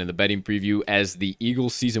segment in the betting preview, as the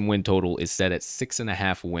Eagles season win total is set at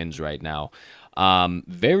 6.5 wins right now.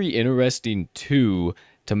 Very interesting, too,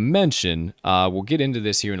 to mention. We'll get into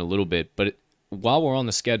this here in a little bit, but while we're on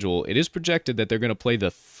the schedule, it is projected that they're going to play the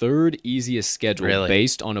 3rd easiest schedule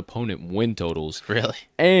based on opponent win totals. Really?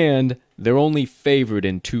 And they're only favored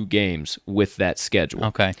in 2 games with that schedule.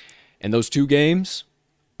 Okay. And those 2 games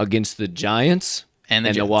against the Giants and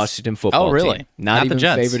the Washington football team. Oh, really? Not even the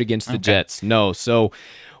Jets. favored against the Jets. No. So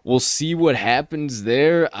we'll see what happens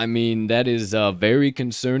there. I mean, that is very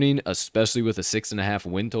concerning, especially with a 6.5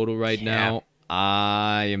 win total right now.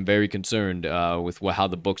 I am very concerned with how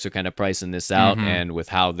the books are kind of pricing this out and with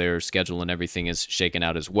how their schedule and everything is shaken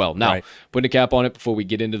out as well. Now, putting a cap on it before we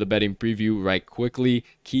get into the betting preview right quickly,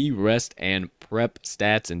 key rest and prep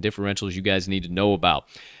stats and differentials you guys need to know about.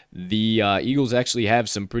 The Eagles actually have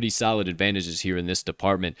some pretty solid advantages here in this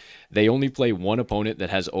department. They only play 1 opponent that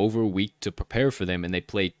has over a week to prepare for them, and they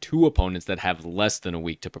play 2 opponents that have less than a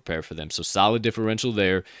week to prepare for them. So solid differential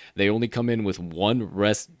there. They only come in with 1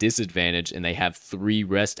 rest disadvantage, and they have 3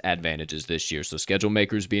 rest advantages this year. So schedule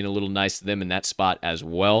makers being a little nice to them in that spot as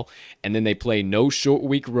well. And then they play no short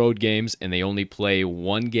week road games, and they only play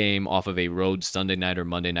 1 game off of a road Sunday night or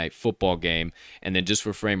Monday night football game. And then just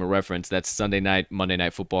for frame of reference, that Sunday night, Monday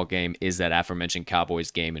night football game is that aforementioned Cowboys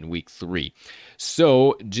game in week 3.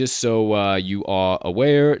 So just so you are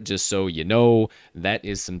aware, just so you know, that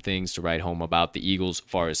is some things to write home about the Eagles as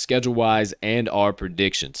far as schedule-wise and our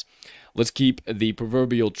predictions. Let's keep the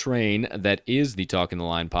proverbial train that is the Talking the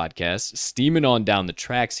Line podcast steaming on down the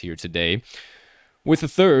tracks here today with the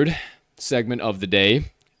 3rd segment of the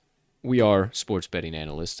day. We are sports betting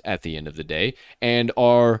analysts at the end of the day and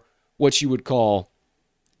are what you would call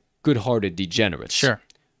good-hearted degenerates. Sure.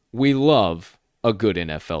 We love a good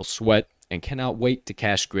NFL sweat and cannot wait to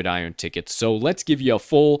cash gridiron tickets. So let's give you a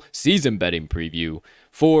full season betting preview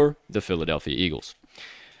for the Philadelphia Eagles.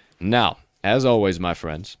 Now, as always, my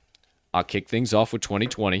friends, I'll kick things off with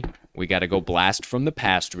 2020. We got to go blast from the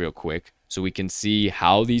past real quick so we can see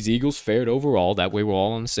how these Eagles fared overall. That way we're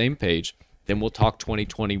all on the same page. Then we'll talk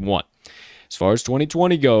 2021. As far as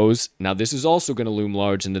 2020 goes, now this is also going to loom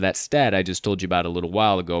large into that stat I just told you about a little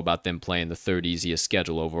while ago about them playing the 3rd easiest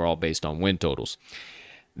schedule overall based on win totals.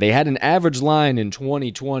 They had an average line in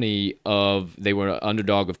 2020 of they were an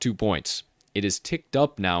underdog of 2 points. it is ticked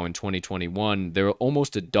up now in 2021. They're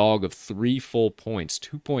almost a dog of 3 full points,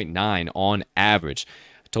 2.9 on average.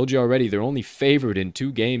 Told you already, they're only favored in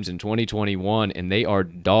 2 games in 2021, and they are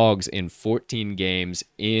dogs in 14 games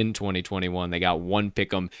in 2021. They got 1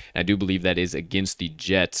 pick'em, and I do believe that is against the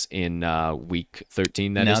Jets in week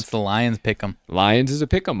 13. Now it's the Lions pick'em. Lions is a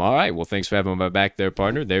pick'em. All right. Well, thanks for having my back there,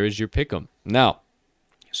 partner. There is your pick'em. Now,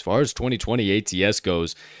 as far as 2020 ATS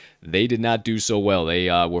goes, they did not do so well. They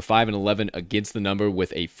were 5-11 against the number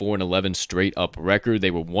with a 4-11 straight up record.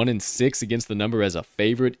 They were 1-6 against the number as a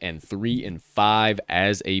favorite and 3-5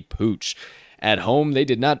 as a pooch. At home, they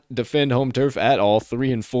did not defend home turf at all.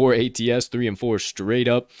 3-4 ATS, 3-4 straight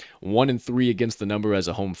up, 1-3 against the number as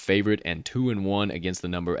a home favorite, and 2-1 against the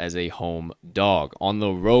number as a home dog. On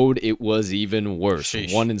the road, it was even worse.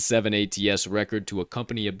 Sheesh. 1-7 ATS record to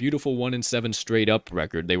accompany a beautiful 1-7 straight up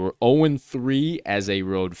record. They were 0-3 as a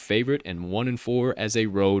road favorite and 1-4 as a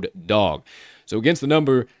road dog. So against the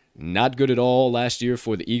number, not good at all last year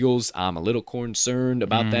for the Eagles. I'm a little concerned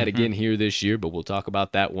about that again here this year, but we'll talk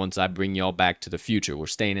about that once I bring y'all back to the future. We're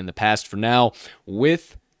staying in the past for now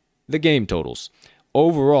with the game totals.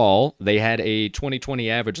 Overall, they had a 2020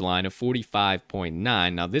 average line of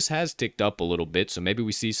 45.9. Now, this has ticked up a little bit, so maybe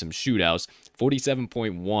we see some shootouts.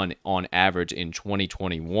 47.1 on average in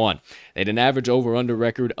 2021. They had an average over-under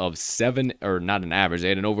record of 7, or not an average, they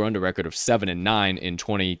had an over-under record of 7-9 in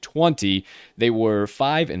 2020. They were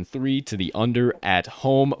 5-3 to the under at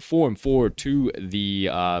home, 4-4 to the,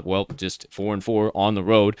 just 4-4 on the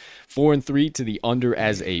road, 4-3 to the under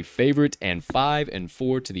as a favorite, and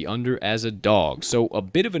 5-4 to the under as a dog. So a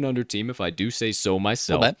bit of an under team, if I do say so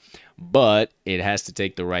myself. But it has to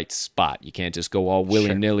take the right spot. You can't just go all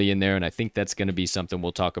willy-nilly in there, and I think that's going to be something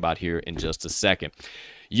we'll talk about here in just a second.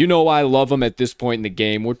 You know I love them at this point in the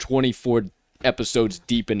game. We're 24 episodes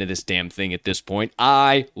deep into this damn thing at this point.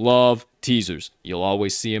 I love teasers. You'll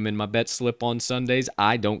always see them in my bet slip on Sundays.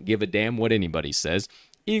 I don't give a damn what anybody says.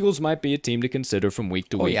 Eagles might be a team to consider from week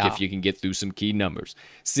to week if you can get through some key numbers.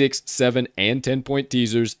 6, 7, and 10-point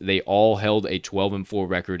teasers. They all held a 12-4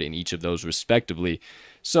 record in each of those respectively.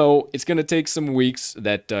 So it's going to take some weeks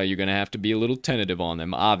that you're going to have to be a little tentative on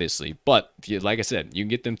them, obviously. But if you, like I said, you can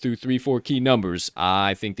get them through 3, 4 key numbers.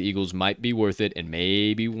 I think the Eagles might be worth it, and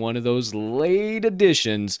maybe one of those late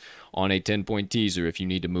additions on a 10-point teaser if you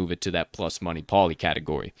need to move it to that plus money Pauly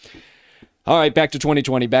category. All right, back to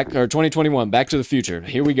 2021, back to the future.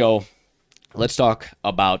 Here we go. Let's talk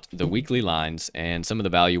about the weekly lines and some of the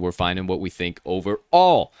value we're finding, what we think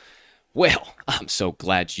overall. Well, I'm so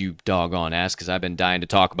glad you doggone asked because I've been dying to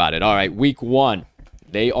talk about it. All right, week 1.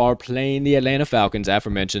 They are playing the Atlanta Falcons.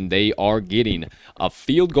 Aforementioned, they are getting a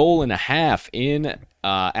field goal and a half in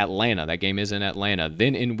Atlanta. That game is in Atlanta.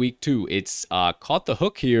 Then in week 2, it's caught the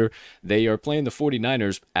hook here. They are playing the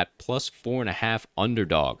 49ers at plus 4.5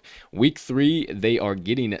 underdog. Week 3, they are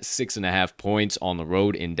getting 6.5 points on the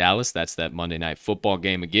road in Dallas. That's that Monday Night Football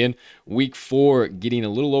game again. Week 4, getting a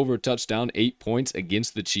little over a touchdown, 8 points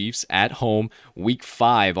against the Chiefs at home. Week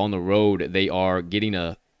 5 on the road, they are getting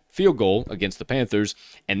a field goal against the Panthers,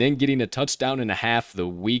 and then getting a touchdown and a half the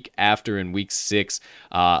week after in week 6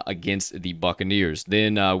 against the Buccaneers.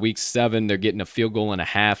 Then week 7, they're getting a field goal and a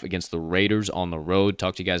half against the Raiders on the road.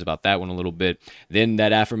 Talk to you guys about that one a little bit. Then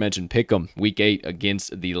that aforementioned pick'em, week 8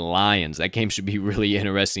 against the Lions. That game should be really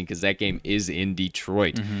interesting because that game is in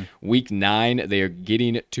Detroit. Week 9, they are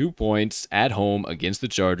getting 2 points at home against the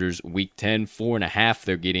Chargers. Week 10, 4.5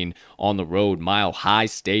 they're getting on the road, Mile High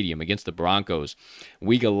Stadium against the Broncos.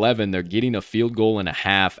 Week 11, they're getting a field goal and a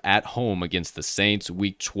half at home against the Saints.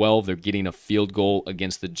 Week 12, they're getting a field goal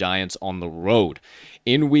against the Giants on the road.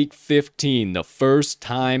 In week 15, the first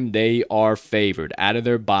time they are favored out of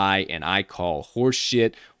their bye, and I call horse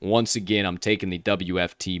shit. Once again, I'm taking the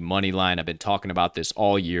WFT money line. I've been talking about this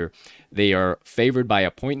all year. They are favored by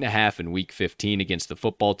 1.5 in week 15 against the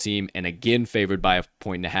football team, and again favored by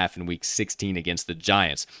 1.5 in week 16 against the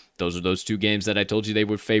Giants. Those are those 2 games that I told you they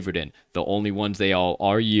were favored in. The only ones they all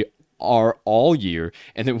are all year.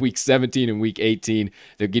 And then week 17 and week 18,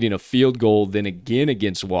 they're getting a field goal, then again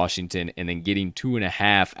against Washington, and then getting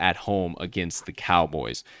 2.5 at home against the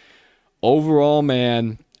Cowboys. Overall,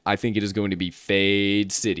 man, I think it is going to be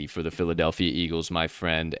fade city for the Philadelphia Eagles, my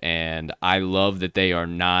friend. And I love that they are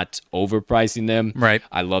not overpricing them. Right.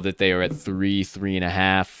 I love that they are at 3,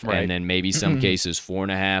 3.5, and then maybe some cases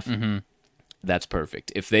 4.5. That's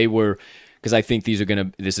perfect. If they were because I think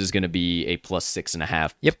this is gonna be a plus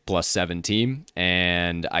 6.5, plus 7 team,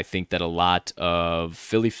 and I think that a lot of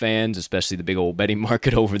Philly fans, especially the big old betting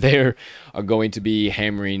market over there, are going to be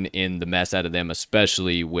hammering in the mess out of them,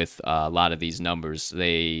 especially with a lot of these numbers.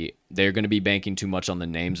 They're going to be banking too much on the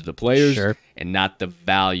names of the players and not the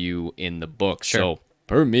value in the book. So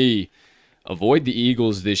per me, avoid the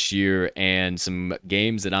Eagles this year, and some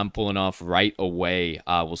games that I'm pulling off right away.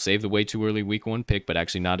 We'll save the way too early week 1 pick, but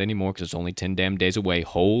actually not anymore because it's only 10 damn days away.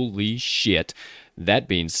 Holy shit. That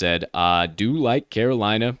being said, do like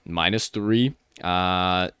Carolina -3.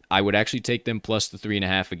 I would actually take them plus the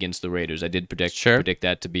 3.5 against the Raiders. I did predict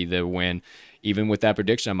that to be their win. Even with that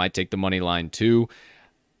prediction, I might take the money line too.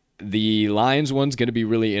 The Lions one's going to be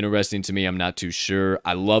really interesting to me. I'm not too sure.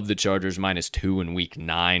 I love the Chargers -2 in week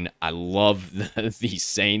 9. I love the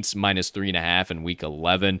Saints -3.5 in week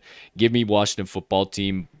 11. Give me Washington football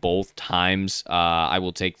team both times. I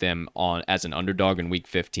will take them on as an underdog in week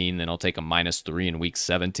 15. Then I'll take a -3 in week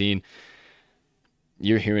 17.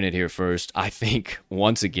 You're hearing it here first. I think,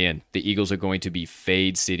 once again, the Eagles are going to be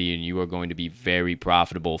fade city, and you are going to be very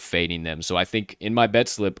profitable fading them. So I think in my bet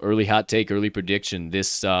slip, early hot take, early prediction,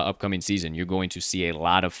 this upcoming season, you're going to see a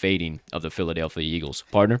lot of fading of the Philadelphia Eagles.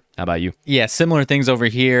 Partner, how about you? Yeah, similar things over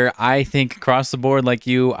here. I think across the board, like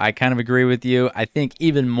you, I kind of agree with you. I think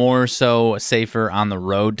even more so safer on the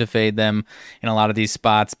road to fade them in a lot of these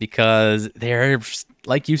spots because they're,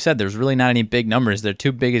 like you said, there's really not any big numbers. Their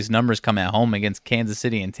two biggest numbers come at home against Kansas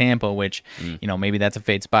City and Tampa, which, maybe that's a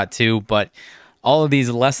fade spot too. But all of these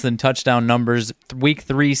less than touchdown numbers, week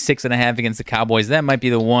 3, 6.5 against the Cowboys, that might be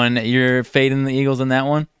the one. You're fading the Eagles in that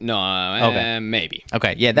one? No, maybe.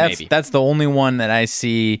 Okay, yeah, that's the only one that I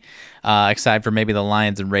see, aside from maybe the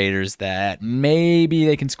Lions and Raiders, that maybe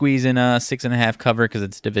they can squeeze in a 6.5 cover because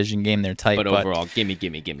it's a division game. They're tight. But overall, gimme.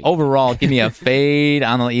 Overall, give me a fade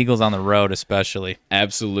on the Eagles on the road, especially.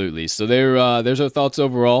 Absolutely. So there's our thoughts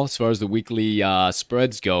overall as far as the weekly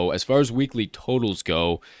spreads go. As far as weekly totals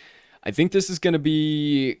go, I think this is going to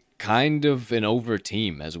be kind of an over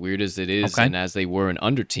team, as weird as it is, and as they were an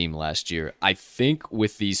under team last year. I think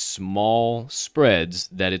with these small spreads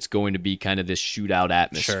that it's going to be kind of this shootout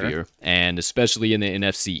atmosphere, and especially in the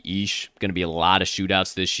NFC East, going to be a lot of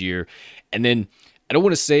shootouts this year. And then I don't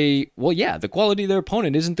want to say, well, yeah, the quality of their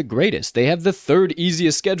opponent isn't the greatest. They have the 3rd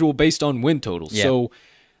easiest schedule based on win totals. Yeah. So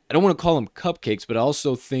I don't want to call them cupcakes, but I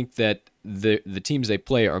also think that the teams they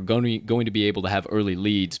play are going to be able to have early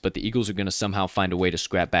leads, but the Eagles are going to somehow find a way to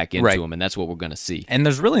scrap back into them, and that's what we're going to see. And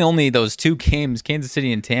there's really only those 2 games, Kansas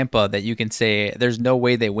City and Tampa, that you can say there's no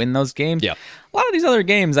way they win those games. Yeah. A lot of these other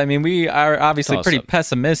games, I mean, we are obviously pretty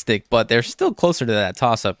pessimistic, but they're still closer to that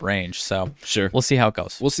toss-up range. So we'll see how it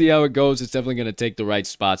goes. We'll see how it goes. It's definitely going to take the right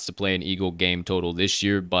spots to play an Eagle game total this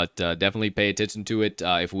year, but definitely pay attention to it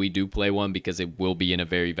if we do play one, because it will be in a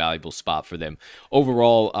very valuable spot for them.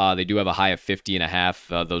 Overall, they do have a high of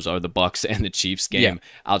 50.5. Those are the Bucks and the Chiefs game. Yeah.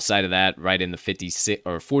 Outside of that, right in the 56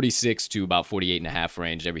 or 46 to about 48.5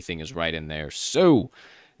 range. Everything is right in there. So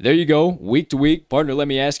there you go, week to week. Partner, let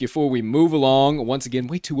me ask you before we move along. Once again,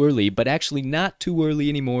 way too early, but actually not too early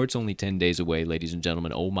anymore. It's only 10 days away, ladies and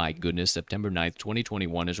gentlemen. Oh my goodness, September 9th,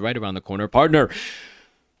 2021 is right around the corner. Partner,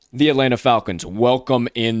 the Atlanta Falcons welcome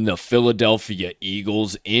in the Philadelphia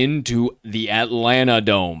Eagles into the Atlanta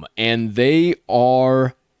Dome, and they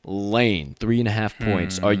are laying 3.5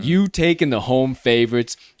 points. Are you taking the home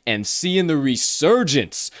favorites and seeing the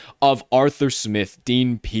resurgence of Arthur Smith,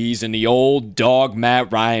 Dean Pease, and the old dog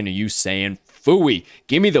Matt Ryan? Are you saying, phooey,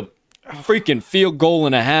 give me the freaking field goal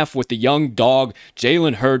and a half with the young dog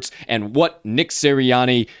Jalen Hurts and what Nick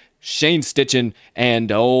Sirianni, Shane Steichen,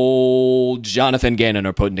 and old Jonathan Gannon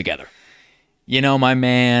are putting together? You know, my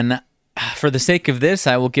man, for the sake of this,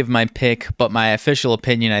 I will give my pick, but my official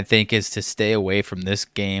opinion, I think, is to stay away from this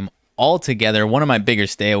game altogether. One of my bigger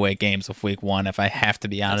stay away games of week 1, if I have to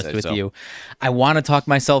be honest with you. I want to talk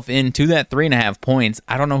myself into that 3.5 points.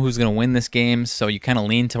 I don't know who's going to win this game, so you kind of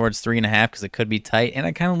lean towards 3.5 because it could be tight, and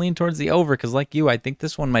I kind of lean towards the over because, like you, I think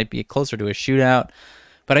this one might be closer to a shootout,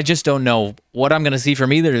 but I just don't know what I'm going to see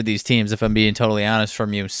from either of these teams, if I'm being totally honest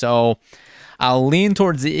from you. So I'll lean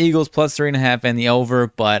towards the Eagles plus 3.5 and the over,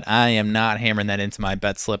 but I am not hammering that into my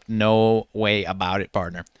bet slip. No way about it,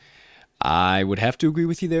 partner. I would have to agree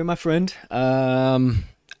with you there, my friend.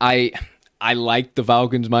 I like the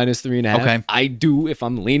Falcons minus 3.5. Okay. I do if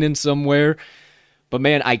I'm leaning somewhere. But,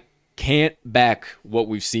 man, I can't back what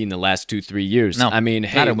we've seen the last 2-3 years. No, I mean,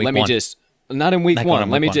 hey, let me just... Not in week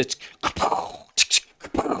 1. Let me just...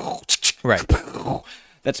 Right.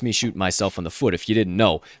 That's me shooting myself in the foot, if you didn't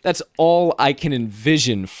know. That's all I can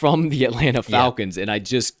envision from the Atlanta Falcons, and I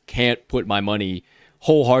just can't put my money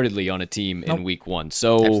wholeheartedly on a team in week 1.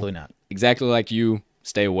 So Absolutely not. exactly like you,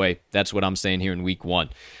 stay away. That's what I'm saying here in week 1.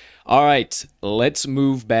 All right, let's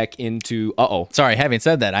move back into Sorry, having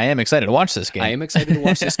said that, I am excited to watch this game. I am excited to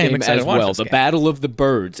watch this game as well. The Battle of the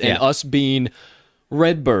Birds, and us being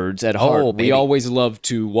Redbirds at heart, we always love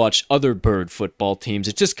to watch other bird football teams.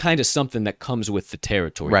 It's just kind of something that comes with the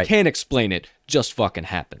territory. Right. Can't explain it, just fucking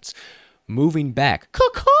happens. Moving back,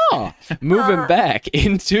 moving back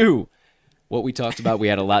into what we talked about. We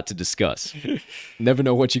had a lot to discuss. Never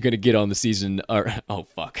know what you're going to get on the season. I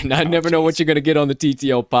never know what you're going to get on the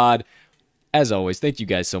TTL pod. As always, thank you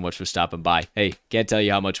guys so much for stopping by. Hey, can't tell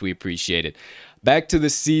you how much we appreciate it. Back to the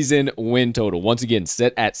season win total. Once again,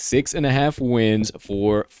 set at 6.5 wins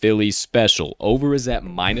for Philly special. Over is at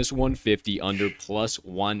 -150, under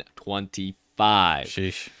 +125.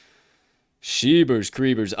 Sheesh. Sheebers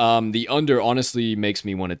creepers. The under honestly makes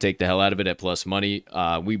me want to take the hell out of it at plus money.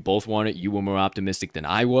 We both want it. You were more optimistic than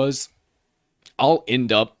I was. I'll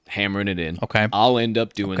end up hammering it in. Okay. I'll end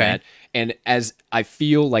up doing that. And as I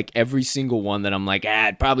feel like every single one that I'm like,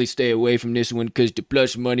 I'd probably stay away from this one because the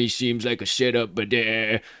plus money seems like a setup, but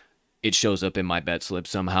it shows up in my bet slip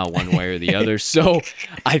somehow one way or the other. So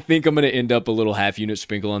I think I'm going to end up a little half unit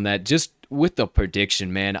sprinkle on that just with the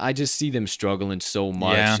prediction, man. I just see them struggling so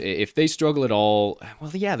much. Yeah. If they struggle at all, well,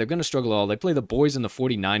 yeah, they're going to struggle at all. They play the boys and the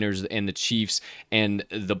 49ers and the Chiefs and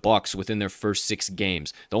the Bucks within their first 6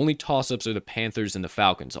 games. The only toss-ups are the Panthers and the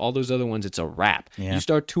Falcons. All those other ones, it's a wrap. Yeah. You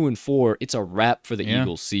start 2-4, it's a wrap for the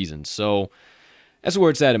Eagles season. So that's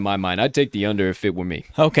where it's at in my mind. I'd take the under if it were me.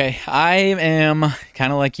 Okay, I am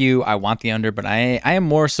kind of like you. I want the under, but I am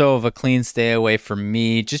more so of a clean stay away from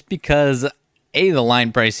me just because, the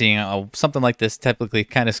line pricing, something like this typically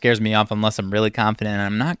kind of scares me off unless I'm really confident, and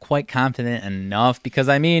I'm not quite confident enough because,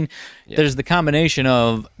 there's the combination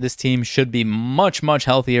of this team should be much, much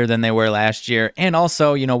healthier than they were last year, and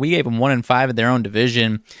also, we gave them 1-5 at their own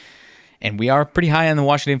division. And we are pretty high on the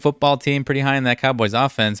Washington football team, pretty high on that Cowboys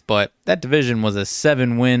offense, but that division was a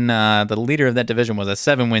 7-win. The leader of that division was a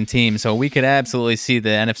 7-win team, so we could absolutely see the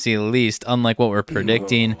NFC least, unlike what we're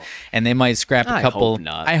predicting. And they might scrap a couple.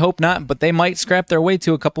 I hope not, but they might scrap their way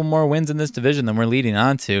to a couple more wins in this division than we're leading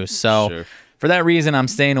on to. So for that reason, I'm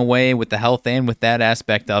staying away with the health and with that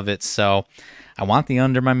aspect of it. So I want the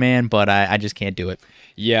under, my man, but I just can't do it.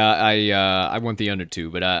 Yeah, I want the under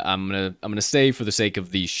too, but I'm gonna stay for the sake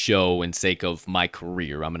of the show and sake of my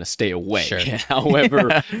career. I'm gonna stay away. Sure.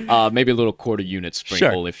 However, maybe a little quarter unit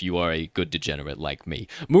sprinkle if you are a good degenerate like me.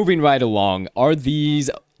 Moving right along, are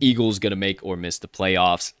these Eagles gonna make or miss the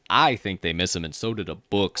playoffs? I think they miss them, and so do the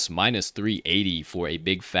books. -380 for a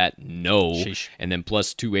big fat no, and then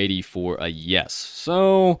 +280 for a yes.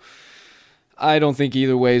 So I don't think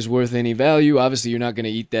either way is worth any value. Obviously, you're not going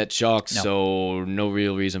to eat that chalk, so no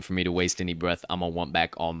real reason for me to waste any breath. I'm going to want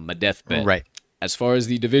back on my deathbed. Right. As far as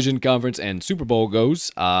the division, conference, and Super Bowl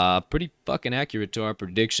goes, pretty fucking accurate to our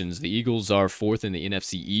predictions. The Eagles are 4th in the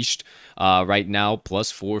NFC East right now,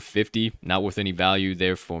 +450. Not worth any value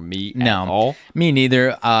there for me at all. Me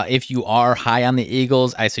neither. If you are high on the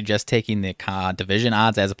Eagles, I suggest taking the division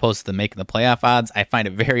odds as opposed to making the playoff odds. I find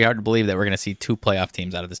it very hard to believe that we're going to see 2 playoff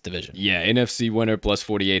teams out of this division. Yeah, NFC winner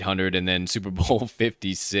 +4,800, and then Super Bowl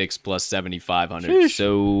 56 +7,500.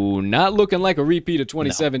 So not looking like a repeat of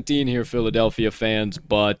 2017 here, Philadelphia fans,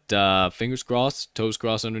 but fingers crossed, toes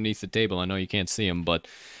crossed underneath the table. I know you can't see them, but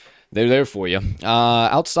they're there for you.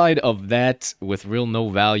 Outside of that, with real no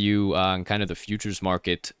value on kind of the futures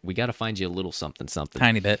market, we got to find you a little something.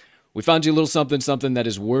 Tiny bit. We found you a little something that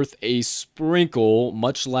is worth a sprinkle,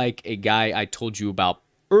 much like a guy I told you about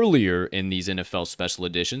earlier in these NFL special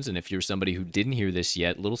editions. And if you're somebody who didn't hear this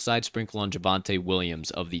yet, little side sprinkle on Javonte Williams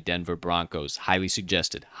of the Denver Broncos. Highly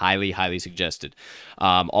suggested. Highly suggested.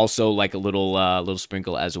 Also, like a little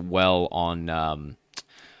sprinkle as well on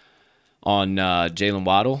Jalen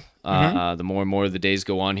Waddle. The more and more the days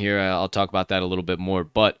go on here, I'll talk about that a little bit more.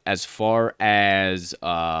 But as far as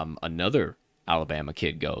another Alabama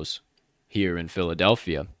kid goes here in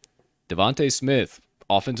Philadelphia, Devontae Smith,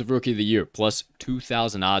 Offensive Rookie of the Year,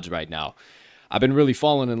 +2,000 odds right now. I've been really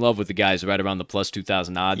falling in love with the guys right around the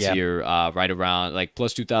 +2,000 odds here, right around like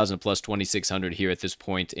 +2,000, +2,600 here at this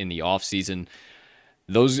point in the offseason.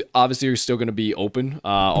 Those obviously are still going to be open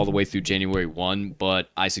all the way through January 1, but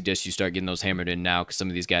I suggest you start getting those hammered in now because some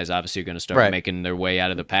of these guys obviously are going to start making their way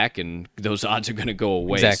out of the pack, and those odds are going to go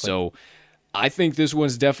away. Exactly. So I think this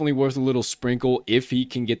one's definitely worth a little sprinkle if he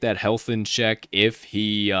can get that health in check, if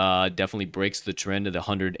he definitely breaks the trend of the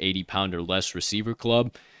 180-pound or less receiver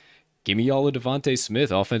club. Give me all of Devontae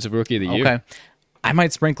Smith, Offensive Rookie of the Year. Okay. I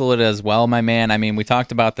might sprinkle it as well, my man. I mean, we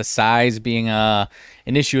talked about the size being an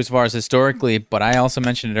issue as far as historically, but I also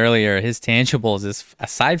mentioned it earlier. His tangibles is,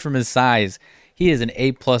 aside from his size, he is an A+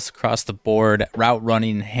 across the board. Route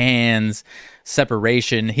running, hands,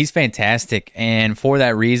 separation. He's fantastic, and for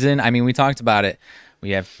that reason, I mean, we talked about it.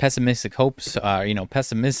 We have pessimistic hopes,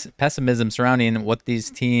 pessimism surrounding what these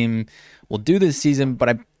team will do this season, but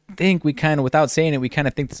I think we kind of, without saying it, we kind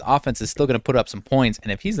of think this offense is still going to put up some points.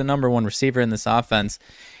 And if he's the number one receiver in this offense,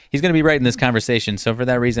 he's going to be right in this conversation. So for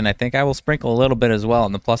that reason, I think I will sprinkle a little bit as well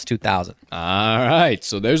in the plus 2,000. All right.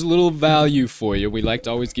 So there's a little value for you. We like to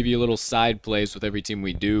always give you a little side plays with every team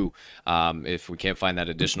we do if we can't find that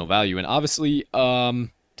additional value. And obviously,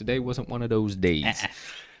 today wasn't one of those days.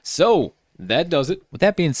 So that does it. With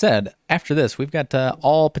that being said, after this, we've got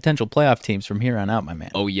all potential playoff teams from here on out, my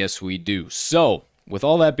man. Oh, yes, we do. So with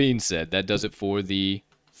all that being said, that does it for the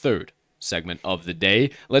third segment of the day.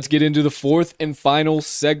 Let's get into the fourth and final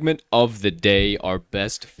segment of the day, our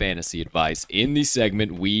best fantasy advice. In the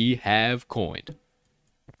segment we have coined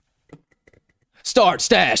Start,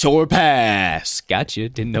 Stash, or Pass. Gotcha.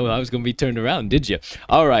 Didn't know I was going to be turned around, did you?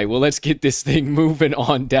 All right, well, let's get this thing moving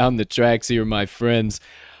on down the tracks here, my friends.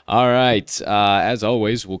 All right, as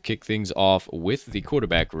always, we'll kick things off with the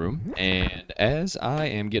quarterback room. And as I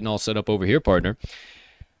am getting all set up over here, partner,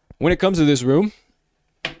 when it comes to this room,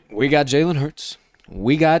 we got Jalen Hurts.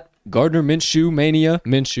 We got Gardner Minshew, Mania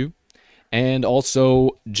Minshew. And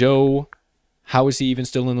also Joe, how is he even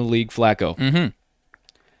still in the league, Flacco? Mm-hmm.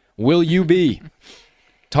 Will you be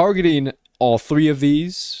targeting all three of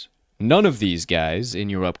these, none of these guys in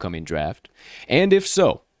your upcoming draft? And if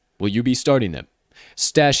so, will you be starting them,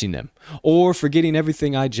 stashing them, or forgetting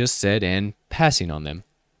everything I just said and passing on them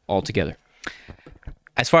altogether?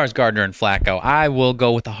 As far as Gardner and Flacco, I will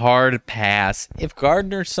go with a hard pass. If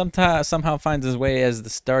Gardner somehow finds his way as the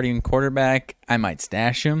starting quarterback, I might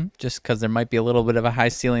stash him just because there might be a little bit of a high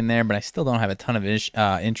ceiling there, but I still don't have a ton of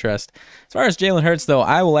interest. As far as Jalen Hurts, though,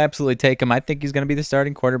 I will absolutely take him. I think he's going to be the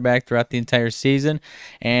starting quarterback throughout the entire season.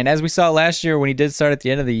 And as we saw last year when he did start at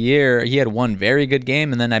the end of the year, he had one very good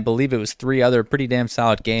game, and then I believe it was 3 other pretty damn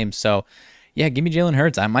solid games. So yeah, give me Jalen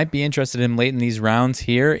Hurts. I might be interested in him late in these rounds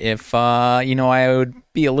here. If, I would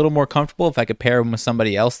be a little more comfortable if I could pair him with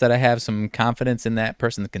somebody else that I have some confidence in that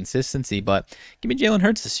person's consistency. But give me Jalen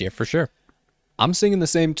Hurts this year for sure. I'm singing the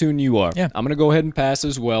same tune you are. Yeah. I'm going to go ahead and pass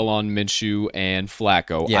as well on Minshew and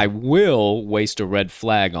Flacco. Yeah. I will waste a red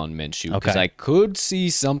flag on Minshew because Okay. I could see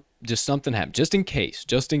something happen, just in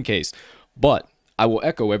case. But I will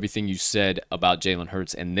echo everything you said about Jalen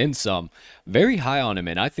Hurts and then some. Very high on him,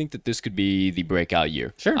 and I think that this could be the breakout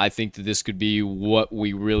year. Sure. I think that this could be what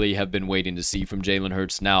we really have been waiting to see from Jalen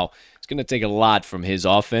Hurts. Now, it's going to take a lot from his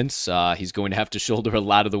offense. He's going to have to shoulder a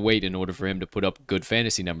lot of the weight in order for him to put up good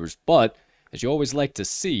fantasy numbers. But as you always like to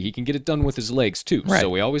see, he can get it done with his legs too. Right.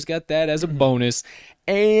 So we always got that as a bonus.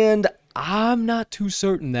 And I'm not too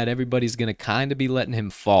certain that everybody's going to kind of be letting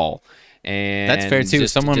him fall. And That's fair too.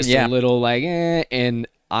 Just a little like, and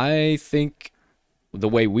I think the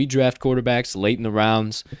way we draft quarterbacks late in the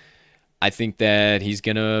rounds, I think that he's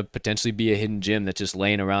going to potentially be a hidden gem that's just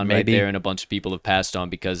laying around right there, and a bunch of people have passed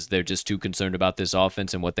on because they're just too concerned about this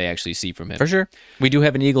offense and what they actually see from him. For sure. We do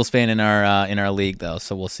have an Eagles fan in our league, though,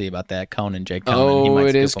 so we'll see about that. Jake Conan. Oh,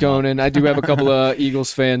 it is Conan. I do have a couple of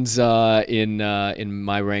Eagles fans in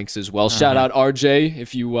my ranks as well. Shout out RJ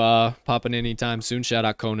if you popping anytime soon. Shout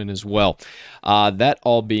out Conan as well. That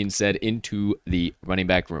all being said, into the running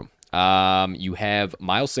back room. You have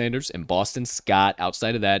Miles Sanders and Boston Scott.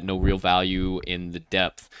 Outside of that, no real value in the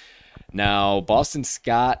depth. Now, Boston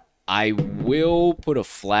Scott, I will put a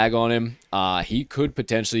flag on him. He could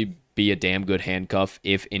potentially be a damn good handcuff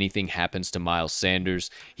if anything happens to Miles Sanders.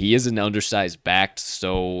 He is an undersized back,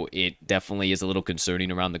 so it definitely is a little concerning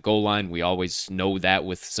around the goal line. We always know that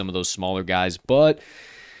with some of those smaller guys, but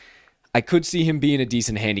I could see him being a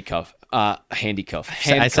decent handcuff. Handcuff.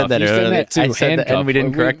 I said that earlier. I said that, and we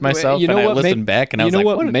didn't correct myself. I listened back, and I was like,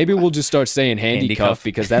 what? Maybe we'll just start saying handcuff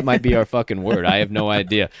because that might be our fucking word. I have no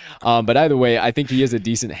idea. But either way, I think he is a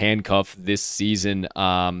decent handcuff this season.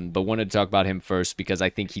 But wanted to talk about him first because I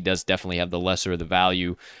think he does definitely have the lesser of the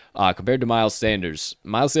value compared to Miles Sanders.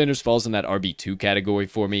 Miles Sanders falls in that RB2 category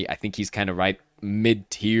for me. I think he's kind of right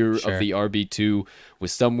mid-tier of the RB2. With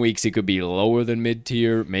some weeks he could be lower than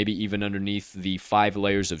mid-tier, maybe even underneath the 5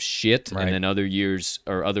 layers of shit, and then other years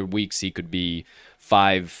or other weeks he could be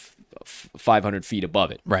 500 feet above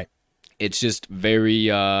it. Right. It's just very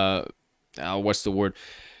what's the word?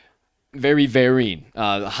 Very varying,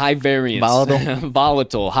 high variance,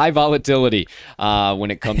 volatile, high volatility when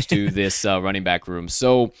it comes to this running back room.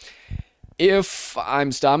 So If I'm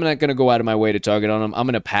not going to go out of my way to target on him. I'm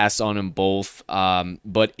going to pass on them both.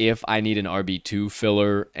 But if I need an RB2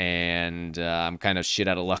 filler and I'm kind of shit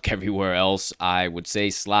out of luck everywhere else, I would say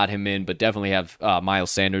slot him in, but definitely have Miles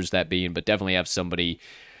Sanders but definitely have somebody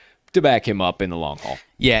to back him up in the long haul.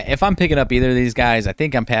 Yeah, if I'm picking up either of these guys, I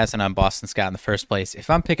think I'm passing on Boston Scott in the first place. If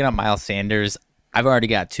I'm picking up Miles Sanders, I've already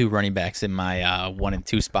got 2 running backs in my 1 and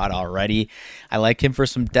 2 spot already. I like him for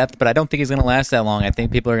some depth, but I don't think he's going to last that long. I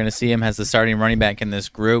think people are going to see him as the starting running back in this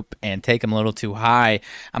group and take him a little too high.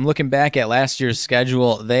 I'm looking back at last year's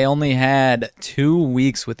schedule. They only had 2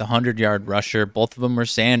 weeks with a 100-yard rusher. Both of them were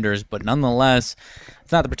Sanders, but nonetheless,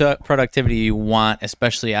 it's not the productivity you want,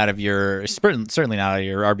 especially out of your, certainly not out of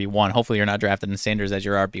your RB1. Hopefully you're not drafted in Sanders as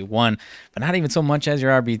your RB1, but not even so much as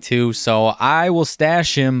your RB2. So I will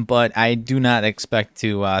stash him, but I do not expect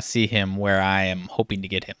to see him where I am hoping to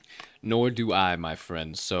get him. Nor do I, my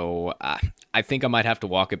friend. So I think I might have to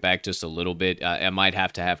walk it back just a little bit. I might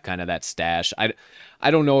have to have kind of that stash.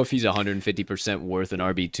 I don't know if he's 150% worth an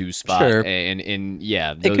RB2 spot. Sure. And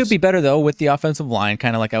yeah. It could be better, though, with the offensive line,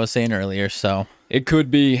 kind of like I was saying earlier. So it could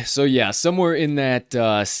be. So, yeah, somewhere in that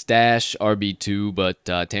stash RB2, but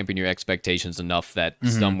tampering your expectations enough that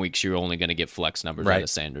some weeks you're only going to get flex numbers out of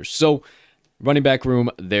Sanders. So, running back room,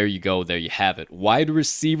 there you go. There you have it. Wide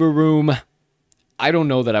receiver room, I don't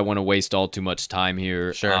know that I want to waste all too much time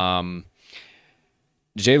here. Sure.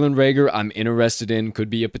 Jalen Reagor, I'm interested in, could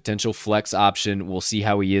be a potential flex option. We'll see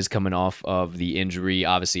how he is coming off of the injury.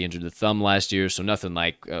 Obviously injured the thumb last year, so nothing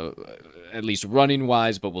like, at least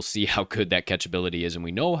running-wise, but we'll see how good that catchability is. And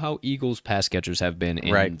we know how Eagles pass catchers have been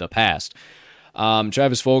in the past.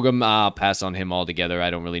 Travis Fulgham, I'll pass on him altogether. I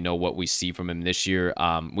don't really know what we see from him this year.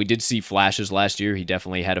 We did see flashes last year. He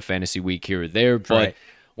definitely had a fantasy week here or there, but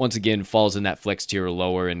once again, falls in that flex tier or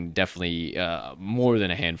lower, and definitely more than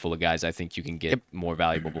a handful of guys I think you can get more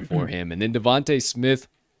valuable before him. And then Devontae Smith,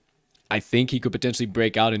 I think he could potentially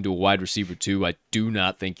break out into a wide receiver 2. I do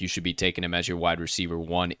not think you should be taking him as your wide receiver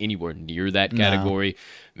 1 anywhere near that category. No.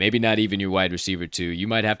 Maybe not even your wide receiver 2. You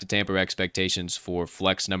might have to tamper expectations for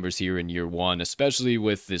flex numbers here in year 1, especially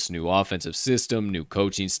with this new offensive system, new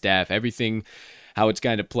coaching staff, everything how it's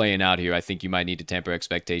kind of playing out here. I think you might need to temper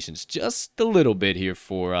expectations just a little bit here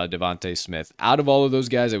for Devontae Smith. Out of all of those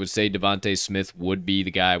guys, I would say Devontae Smith would be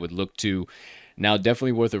the guy I would look to. Now,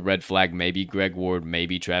 definitely worth a red flag. Maybe Greg Ward,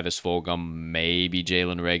 maybe Travis Fulgham, maybe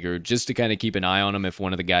Jalen Reagor, just to kind of keep an eye on him if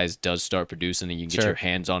one of the guys does start producing and you can get your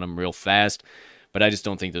hands on him real fast. But I just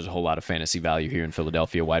don't think there's a whole lot of fantasy value here in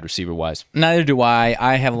Philadelphia, wide receiver-wise. Neither do I.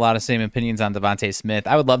 I have a lot of same opinions on Devontae Smith.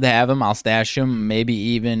 I would love to have him. I'll stash him. Maybe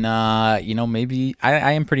even, maybe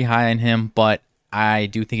I am pretty high on him, but I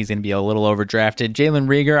do think he's going to be a little overdrafted. Jalen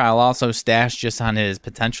Reagor, I'll also stash just on his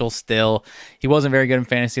potential still. He wasn't very good in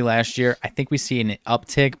fantasy last year. I think we see an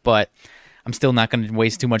uptick, but I'm still not going to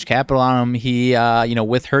waste too much capital on him. He,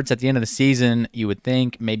 with Hurts at the end of the season, you would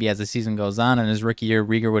think maybe as the season goes on in his rookie year,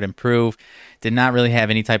 Reagor would improve. Did not really have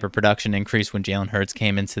any type of production increase when Jalen Hurts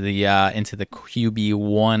came into the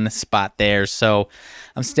QB1 spot there. So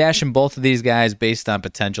I'm stashing both of these guys based on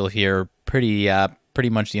potential here. Pretty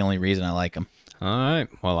much the only reason I like them. All right.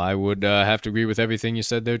 Well, I would have to agree with everything you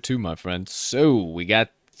said there too, my friend. So we got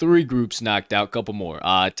 3 groups knocked out, couple more.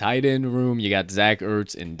 Tight end room, you got Zach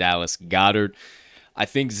Ertz and Dallas Goedert. I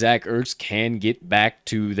think Zach Ertz can get back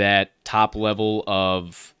to that top level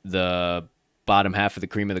of the bottom half of the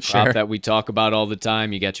cream of the crop that we talk about all the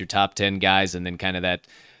time. You got your top 10 guys and then kind of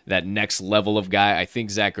that next level of guy. I think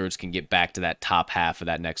Zach Ertz can get back to that top half of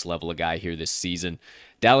that next level of guy here this season.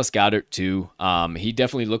 Dallas Goedert, too. He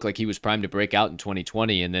definitely looked like he was primed to break out in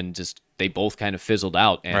 2020, and then just they both kind of fizzled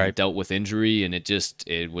out and dealt with injury, and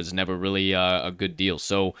it was never really a good deal.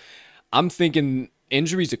 So I'm thinking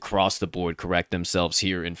injuries across the board correct themselves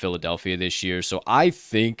here in Philadelphia this year. So I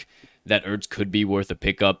think that Ertz could be worth a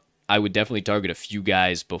pickup. I would definitely target a few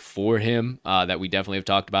guys before him that we definitely have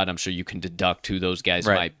talked about. I'm sure you can deduct who those guys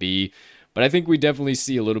might be. But I think we definitely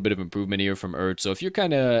see a little bit of improvement here from Ertz. So if you're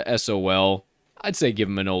kind of SOL, I'd say give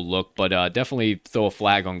him an old look, but definitely throw a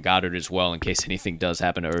flag on Goddard as well in case anything does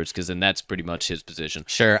happen to Ertz, because then that's pretty much his position.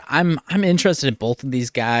 Sure. I'm interested in both of these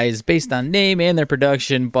guys based on name and their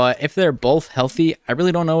production, but if they're both healthy, I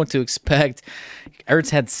really don't know what to expect. Ertz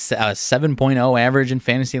had a 7.0 average in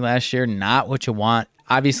fantasy last year, not what you want.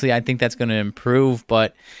 Obviously, I think that's going to improve,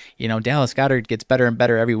 but, Dallas Goedert gets better and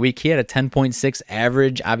better every week. He had a 10.6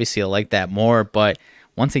 average. Obviously, I like that more, but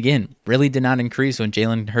once again, really did not increase when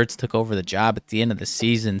Jalen Hurts took over the job at the end of the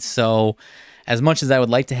season. So as much as I would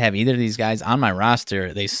like to have either of these guys on my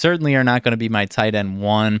roster, they certainly are not going to be my tight end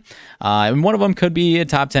one. And one of them could be a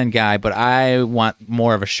top 10 guy, but I want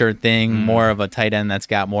more of a sure thing, more of a tight end that's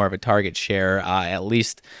got more of a target share, at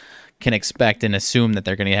least can expect and assume that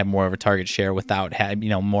they're going to have more of a target share without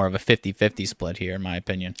more of a 50-50 split here, in my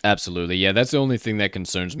opinion. Absolutely. Yeah, that's the only thing that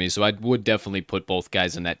concerns me. So I would definitely put both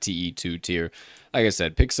guys in that TE2 tier. Like I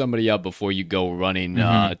said, pick somebody up before you go running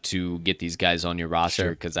to get these guys on your roster,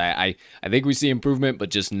 because I think we see improvement, but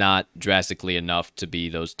just not drastically enough to be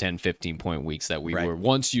those 10, 15-point weeks that we were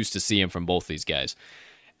once used to seeing from both these guys.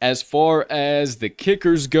 As far as the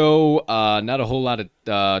kickers go, not a whole lot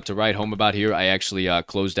to write home about here. I actually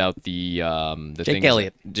closed out the Jake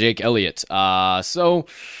Elliott. Jake Elliott. So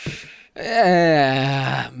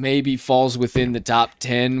maybe falls within the top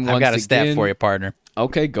 10 once I've got a again. stat for you, partner.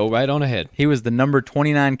 Okay, go right on ahead. He was the number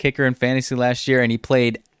 29 kicker in fantasy last year, and he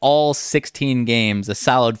played all 16 games, a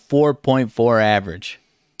solid 4.4 average.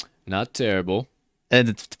 Not terrible. And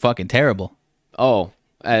it's fucking terrible. Oh.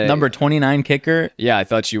 Number 29 kicker. Yeah, I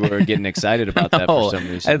thought you were getting excited about that for some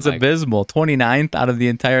reason. That's abysmal. 29th out of the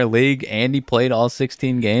entire league, and he played all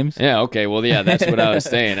 16 games. Yeah, okay. Well, yeah, that's what I was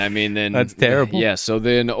saying. I mean, then that's terrible. Yeah, so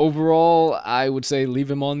then overall, I would say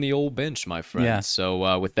leave him on the old bench, my friend. Yeah.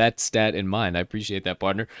 So with that stat in mind, I appreciate that,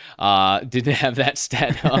 partner. Didn't have that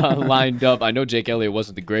stat lined up. I know Jake Elliott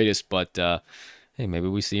wasn't the greatest, but hey, maybe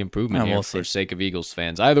we see improvement here for sake of Eagles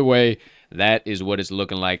fans. Either way, that is what it's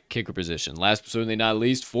looking like, kicker position. Last but certainly not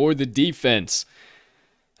least, for the defense.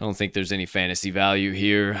 I don't think there's any fantasy value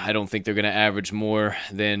here. I don't think they're going to average more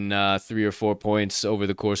than 3 or 4 points over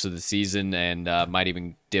the course of the season, and might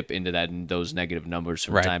even dip into those negative numbers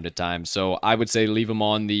from time to time. So I would say leave them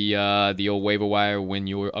on the old waiver wire when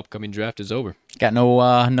your upcoming draft is over. Got no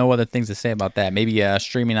other things to say about that. Maybe a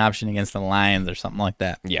streaming option against the Lions or something like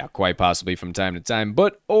that. Yeah, quite possibly from time to time.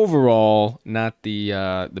 But overall, not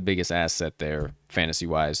the biggest asset there,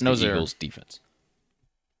 fantasy-wise, the Eagles' defense.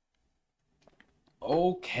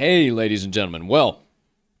 Okay, ladies and gentlemen. Well,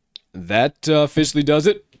 that officially does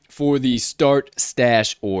it for the start,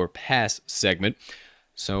 stash, or pass segment.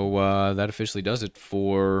 So that officially does it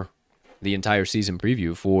for the entire season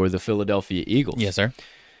preview for the Philadelphia Eagles. Yes, sir.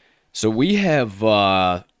 So we have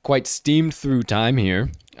quite steamed through time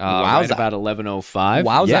here. Right about 11:05.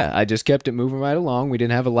 Wowza. Yeah, I just kept it moving right along. We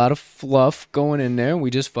didn't have a lot of fluff going in there. We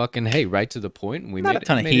just fucking, right to the point. And we not a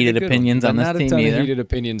ton of heated opinions on this team either. Not a ton of heated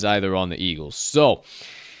opinions either on the Eagles. So,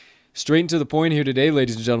 straight to the point here today,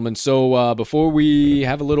 ladies and gentlemen. So, before we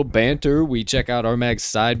have a little banter, we check out our Mag's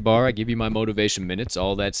sidebar. I give you my motivation minutes,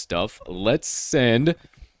 all that stuff. Let's send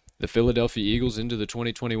the Philadelphia Eagles into the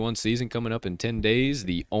 2021 season coming up in 10 days,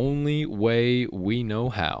 the only way we know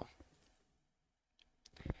how.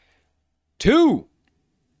 To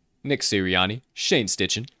Nick Sirianni, Shane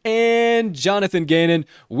Stitchen, and Jonathan Gannon,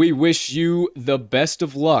 we wish you the best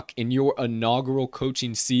of luck in your inaugural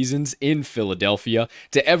coaching seasons in Philadelphia.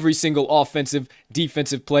 To every single offensive,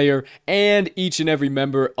 defensive player, and each and every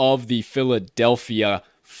member of the Philadelphia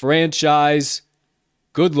franchise,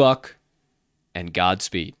 good luck and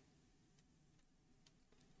Godspeed.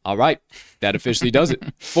 All right, that officially does it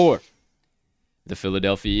for the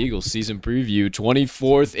Philadelphia Eagles season preview,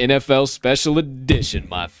 24th NFL special edition,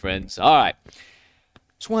 my friends. All right,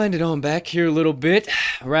 let's wind it on back here a little bit.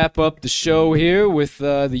 Wrap up the show here with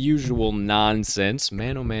the usual nonsense.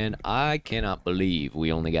 Man, oh man, I cannot believe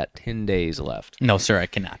we only got 10 days left. No, sir, I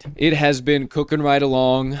cannot. It has been cooking right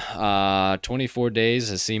along. 24 days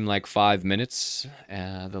has seemed like 5 minutes.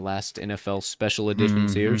 The last NFL special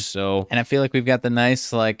editions here. So, and I feel like we've got the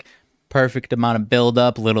nice, perfect amount of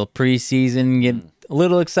build-up, little preseason, get a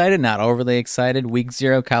little excited, not overly excited. Week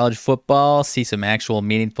 0, college football, see some actual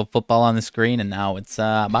meaningful football on the screen, and now it's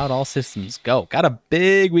about all systems go. Got a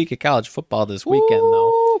big week of college football this weekend,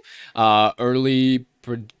 though. Early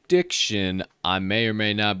prediction, I may or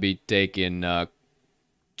may not be taking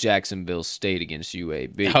Jacksonville State against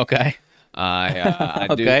UAB. Okay. I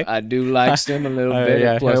do like them a little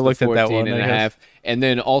bit, plus the 14.5. And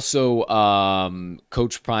then also,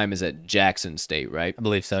 Coach Prime is at Jackson State, right? I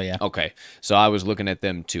believe so, yeah. Okay, so I was looking at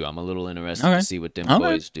them too. I'm a little interested to see what them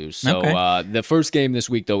boys do. So the first game this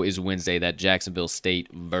week, though, is Wednesday, that Jacksonville State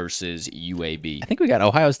versus UAB. I think we got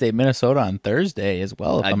Ohio State, Minnesota on Thursday as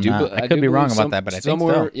well. I could be wrong about that, but I think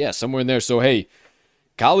so. Yeah, somewhere in there. So, hey,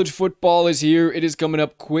 college football is here. It is coming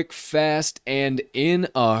up quick, fast, and in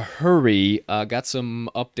a hurry. Got some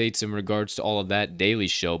updates in regards to all of that daily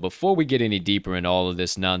show. Before we get any deeper into all of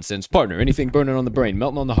this nonsense, partner, anything burning on the brain,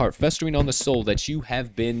 melting on the heart, festering on the soul that you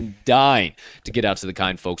have been dying to get out to the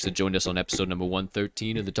kind folks that joined us on episode number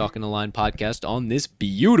 113 of the Talking the Line podcast on this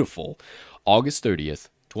beautiful August 30th,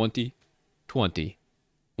 2020.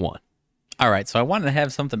 2021. All right, so I wanted to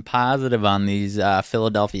have something positive on these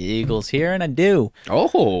Philadelphia Eagles here, and I do.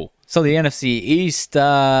 Oh, So the NFC East,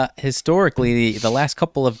 historically, the last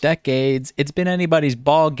couple of decades, it's been anybody's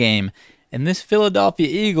ball game. And this Philadelphia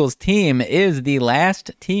Eagles team is the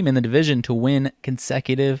last team in the division to win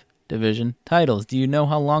consecutive division titles. Do you know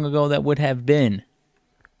how long ago that would have been?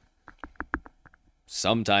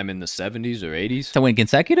 sometime in the 70s or 80s. To win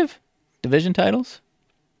consecutive division titles?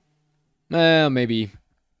 Maybe.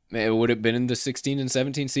 It would have been in the 16 and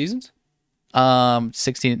 17 seasons?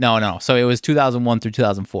 16. No. So it was 2001 through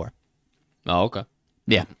 2004. Oh, okay.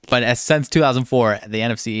 Yeah, but since 2004, the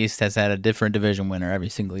NFC East has had a different division winner every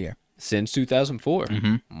single year. Since 2004.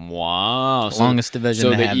 Mm-hmm. Wow. The longest division So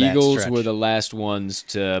to the have that Eagles stretch. were the last ones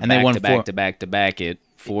to And they won four. back to back it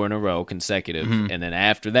 4 in a row consecutive. And then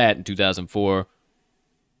after that, in 2004,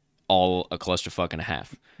 all a clusterfuck and a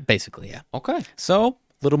half. Basically, yeah. Okay. So, a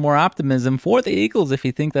little more optimism for the Eagles if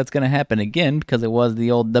you think that's going to happen again, because it was the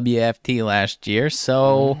old WFT last year.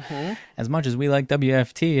 So, as much as we like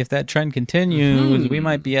WFT, if that trend continues, we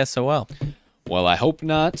might be SOL. Well, I hope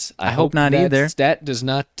not. I hope not that either. Stat does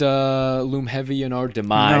not loom heavy in our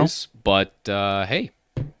demise. But hey,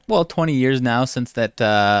 Well, 20 years now since that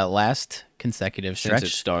last consecutive stretch.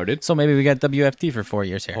 since it started, So maybe we got WFT for 4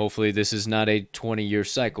 years here. hopefully this is not a 20-year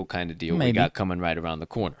cycle kind of deal we Maybe. got coming right around the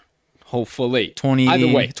corner. Hopefully. 20, Either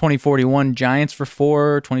way. 2041 Giants for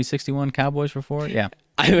 4, 2061 Cowboys for 4. Yeah.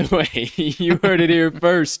 Either way, you heard it here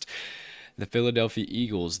first. The Philadelphia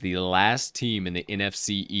Eagles, the last team in the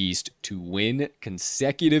NFC East to win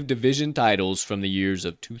consecutive division titles from the years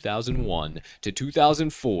of 2001 to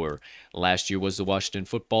 2004. Last year was the Washington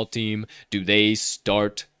football team. Do they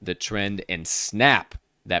start the trend and snap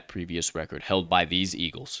that previous record held by these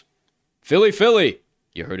Eagles? Philly,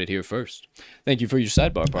 you heard it here first. Thank you for your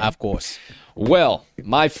sidebar, partner. Of course. Well,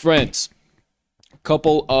 my friends,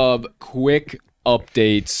 couple of quick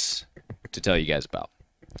updates to tell you guys about.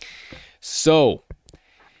 So,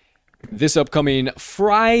 this upcoming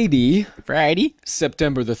Friday,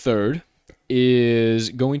 September the 3rd,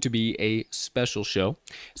 is going to be a special show.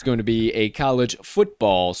 It's going to be a college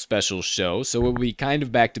football special show, so it will be kind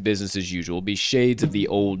of back to business as usual. It'll be shades of the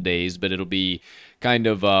old days, but it'll be kind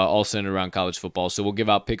of all centered around college football. So we'll give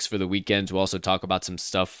out picks for the weekends. We'll also talk about some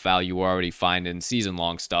stuff you already find in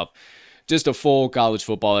season-long stuff. Just a full college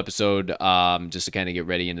football episode, just to kind of get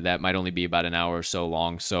ready into that. Might only be about an hour or so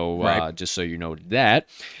long, so Right. just so you know that.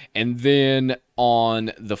 And then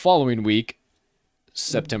on the following week,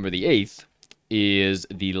 September the 8th, is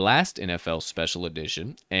the last NFL special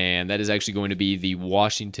edition, and that is actually going to be the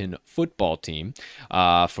Washington football team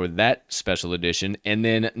for that special edition. And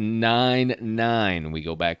then 9/9, we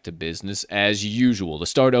go back to business as usual. The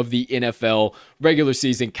start of the NFL regular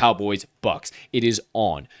season, Cowboys, Bucks. It is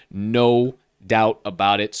on. No doubt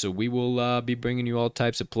about it. So we will be bringing you all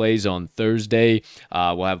types of plays on Thursday.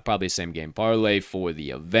 We'll have probably the same game parlay for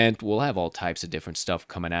the event. We'll have all types of different stuff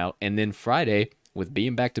coming out. And then Friday, with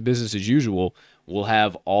being back to business as usual, we'll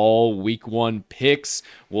have all week one picks.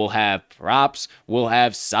 We'll have props. We'll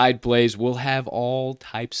have side plays. We'll have all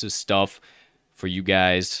types of stuff for you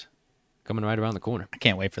guys coming right around the corner. I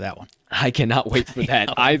can't wait for that one. I cannot wait for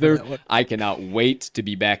that either. I cannot wait to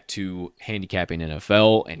be back to handicapping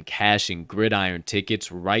NFL and cashing gridiron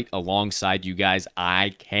tickets right alongside you guys.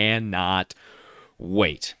 I cannot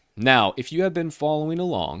wait. Now, if you have been following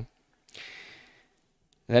along,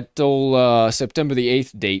 that old September the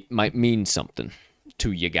 8th date might mean something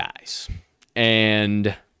to you guys.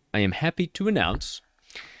 And I am happy to announce,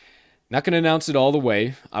 not going to announce it all the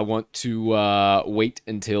way. I want to wait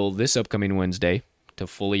until this upcoming Wednesday to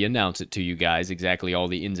fully announce it to you guys, exactly all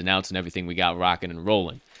the ins and outs and everything we got rocking and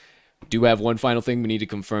rolling. Do have one final thing we need to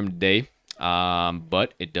confirm today,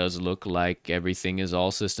 but it does look like everything is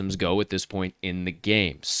all systems go at this point in the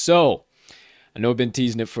game. So, I know I've been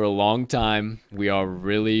teasing it for a long time. We are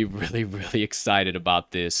really, really, really excited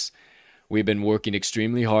about this. We've been working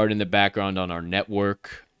extremely hard in the background on our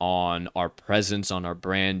network, on our presence, on our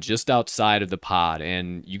brand, just outside of the pod.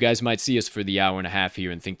 And you guys might see us for the hour and a half here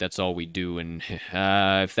and think that's all we do. And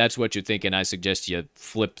if that's what you're thinking, I suggest you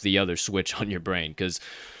flip the other switch on your brain, because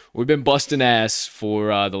we've been busting ass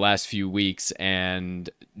for the last few weeks. And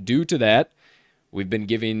due to that, we've been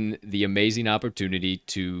given the amazing opportunity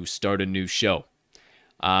to start a new show.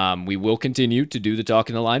 We will continue to do the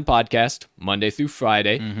Talking the Line podcast Monday through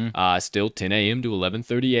Friday, still 10 a.m. to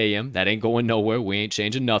 11:30 a.m. That ain't going nowhere. We ain't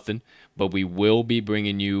changing nothing. But we will be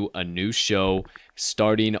bringing you a new show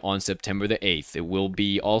starting on September the 8th. It will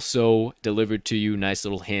be also delivered to you, nice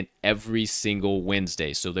little hint, every single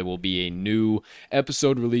Wednesday. So there will be a new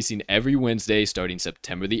episode releasing every Wednesday starting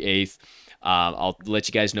September the 8th. I'll let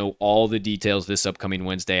you guys know all the details this upcoming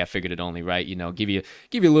Wednesday. I figured it only right, give you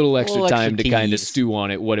a little extra time to kind of stew on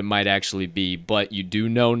it, what it might actually be. But you do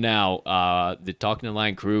know now, the Talking the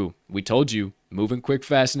Line crew, we told you, moving quick,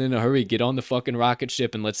 fast, and in a hurry. Get on the fucking rocket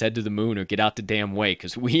ship and let's head to the moon, or get out the damn way,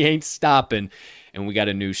 because we ain't stopping, and we got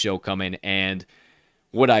a new show coming. And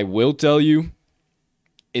what I will tell you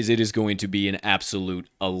is it is going to be an absolute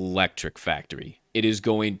electric factory. It is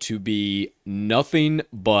going to be nothing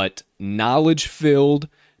but knowledge-filled,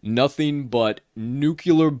 nothing but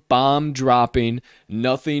nuclear bomb dropping,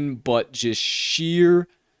 nothing but just sheer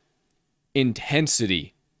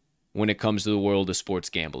intensity when it comes to the world of sports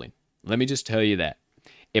gambling. Let me just tell you that.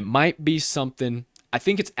 It might be something, I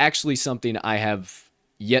think it's actually something I have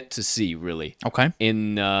yet to see, really. Okay.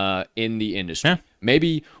 In the industry. Yeah.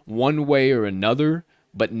 Maybe one way or another,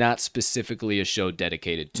 but not specifically a show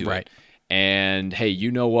dedicated to it. And hey, you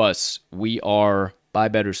know us. We are Buy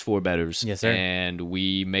Betters for Betters. Yes, sir. And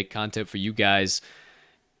we make content for you guys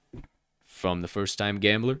from the first time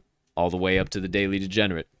gambler all the way up to the daily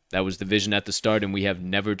degenerate. That was the vision at the start, and we have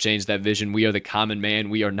never changed that vision. We are the common man.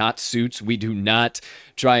 We are not Suits. We do not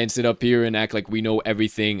try and sit up here and act like we know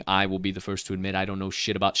everything. I will be the first to admit I don't know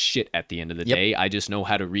shit about shit at the end of the day. I just know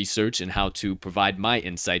how to research and how to provide my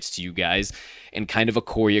insights to you guys in kind of a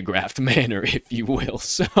choreographed manner, if you will.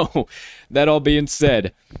 So, that all being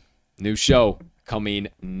said, new show coming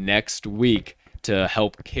next week to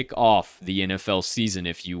help kick off the NFL season,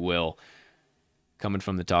 if you will. Coming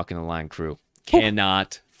from the Talking the Line crew.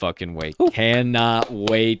 Cannot fucking wait. Cannot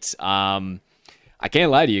wait. I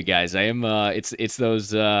can't lie to you guys. I am it's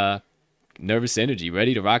those nervous energy,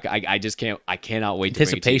 ready to rock. I just can't. I cannot wait to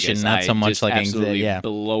bring it to you anticipation, guys. not so much just like absolutely anxiety. Yeah.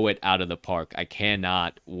 blow it out of the park. I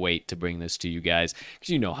cannot wait to bring this to you guys, because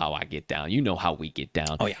you know how I get down. You know how we get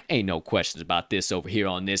down. Oh yeah. Ain't no questions about this over here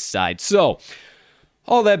on this side. So,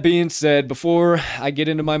 all that being said, before I get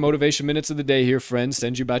into my motivation minutes of the day here, friends,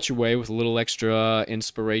 send you about your way with a little extra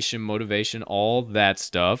inspiration, motivation, all that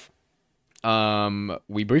stuff.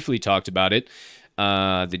 We briefly talked about it.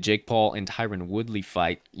 The Jake Paul and Tyron Woodley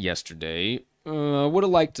fight yesterday. Would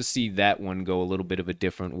have liked to see that one go a little bit of a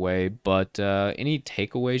different way, but any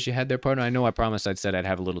takeaways you had there, partner? I know I promised I'd said I'd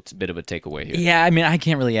have a little bit of a takeaway here. Yeah, I mean, I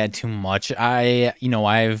can't really add too much.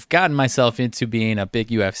 I've gotten myself into being a big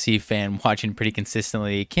UFC fan, watching pretty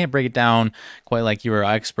consistently. Can't break it down quite like you are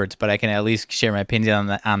experts, but I can at least share my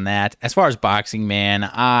opinion on that. As far as boxing, man,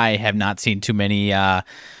 I have not seen too many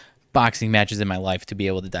boxing matches in my life to be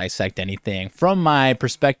able to dissect anything. From my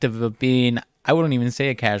perspective of being, I wouldn't even say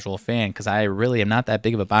a casual fan, because I really am not that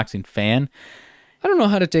big of a boxing fan. I don't know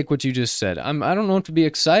how to take what you just said. I don't know if to be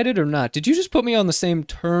excited or not. Did you just put me on the same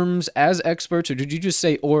terms as experts, or did you just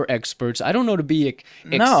say or experts? I don't know to be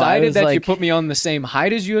excited that you put me on the same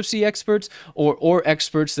height as UFC experts, or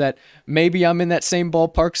experts that maybe I'm in that same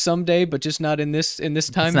ballpark someday, but just not in this time.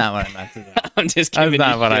 That's not what I meant to do. I'm just giving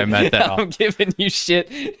That's not what I meant at all. I'm giving you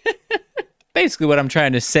shit. Basically, what I'm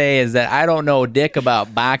trying to say is that I don't know dick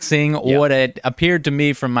about boxing. Yep. What it appeared to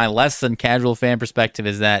me from my less than casual fan perspective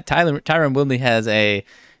is that Tyron Woodley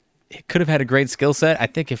could have had a great skill set. I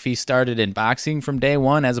think if he started in boxing from day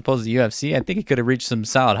one as opposed to UFC, I think he could have reached some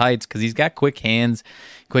solid heights, because he's got quick hands,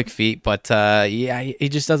 quick feet. But he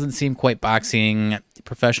just doesn't seem quite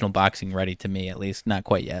professional boxing ready to me, at least not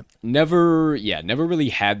quite yet. Never really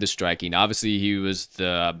had the striking. Obviously, he was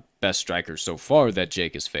the best striker so far that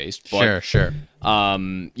Jake has faced. But, Sure.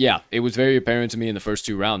 It was very apparent to me in the first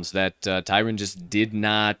two rounds that Tyron just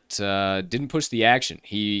didn't push the action.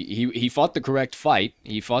 He fought the correct fight.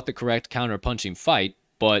 He fought the correct counter-punching fight,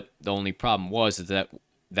 but the only problem was that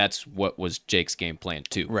that's what was Jake's game plan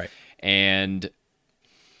too. Right. And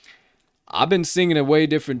I've been singing a way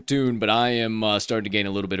different tune, but I am starting to gain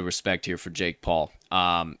a little bit of respect here for Jake Paul.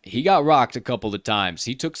 He got rocked a couple of times.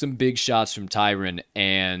 He took some big shots from Tyron,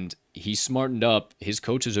 and he smartened up. His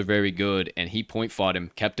coaches are very good, and he point fought him,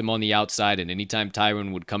 kept him on the outside, and anytime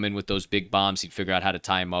Tyron would come in with those big bombs, he'd figure out how to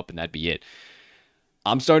tie him up, and that'd be it.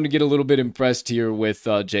 I'm starting to get a little bit impressed here with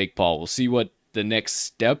Jake Paul. We'll see what the next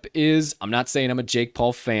step is. I'm not saying I'm a Jake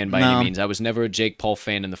Paul fan by any means. I was never a Jake Paul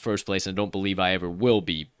fan in the first place, and I don't believe I ever will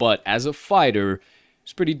be. But as a fighter,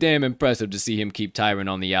 it's pretty damn impressive to see him keep Tyron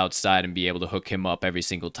on the outside and be able to hook him up every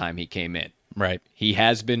single time he came in. Right. He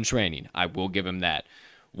has been training. I will give him that.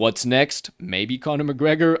 What's next? Maybe Conor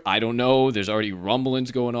McGregor. I don't know. There's already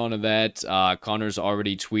rumblings going on of that. Conor's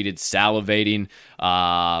already tweeted salivating.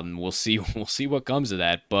 We'll see. We'll see what comes of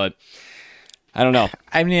that. But I don't know.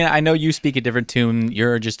 I mean, I know you speak a different tune.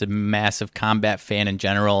 You're just a massive combat fan in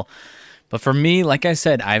general. But for me, like I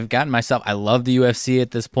said, I've gotten myself, I love the UFC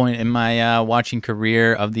at this point in my watching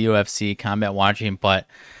career of the UFC, combat watching. But,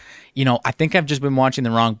 I think I've just been watching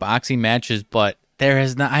the wrong boxing matches. But I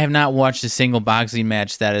have not watched a single boxing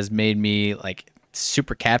match that has made me like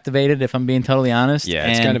super captivated, if I'm being totally honest. Yeah,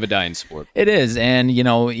 it's kind of a dying sport. It is. And,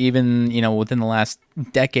 even, within the last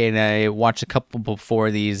decade, I watched a couple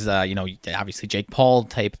before these, obviously Jake Paul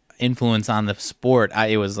type influence on the sport.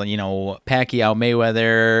 It was, Pacquiao,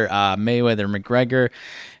 Mayweather, McGregor,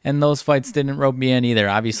 and those fights didn't rope me in either.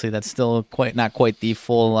 Obviously, that's still not quite the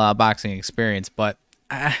full boxing experience, but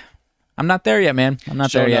I'm not there yet, man. I'm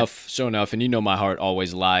not there yet. Sure enough, and my heart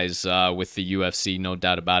always lies with the UFC, no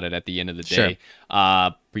doubt about it. At the end of the day,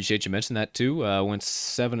 Sure. Appreciate you mentioning that too. Went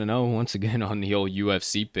 7-0 once again on the old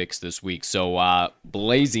UFC picks this week. So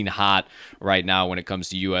blazing hot right now when it comes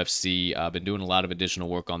to UFC. I've been doing a lot of additional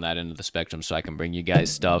work on that end of the spectrum, so I can bring you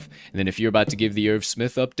guys stuff. And then if you're about to give the Irv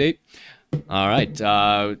Smith update. All right.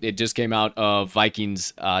 It just came out of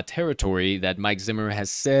Vikings territory that Mike Zimmer has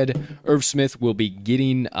said Irv Smith will be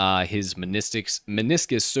getting his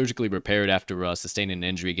meniscus surgically repaired after sustaining an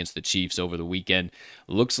injury against the Chiefs over the weekend.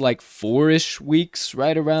 Looks like 4-ish weeks,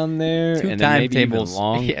 right around there, Two and then maybe even timetables.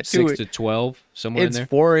 long, Yeah, 6 to 12, somewhere in It's there.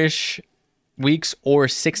 4-ish weeks or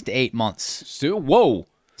 6 to 8 months. So, whoa.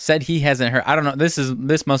 Said he hasn't heard. I don't know.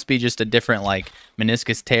 This must be just a different like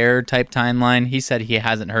meniscus tear type timeline. He said he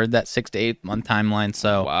hasn't heard that 6 to 8 month timeline.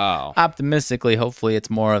 So Wow. optimistically, hopefully it's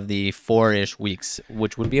more of the 4-ish weeks,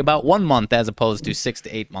 which would be about 1 month as opposed to 6 to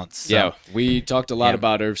 8 months. So, Yeah, we talked a lot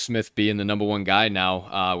about Irv Smith being the number one guy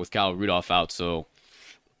now with Kyle Rudolph out. So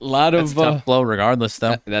a lot that's of a tough blow regardless,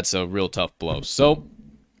 though. That's a real tough blow. So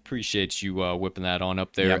appreciate you whipping that on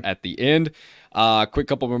up there Yep. at the end. Quick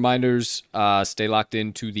couple reminders. Stay locked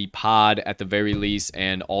into the pod at the very least,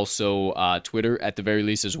 and also Twitter at the very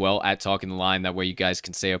least as well, at Talking the Line. That way you guys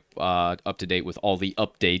can stay up to date with all the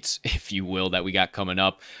updates, if you will, that we got coming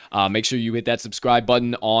up. Make sure you hit that subscribe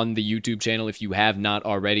button on the YouTube channel if you have not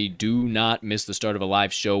already. Do not miss the start of a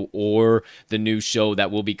live show or the new show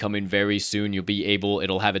that will be coming very soon.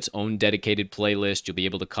 It'll have its own dedicated playlist. You'll be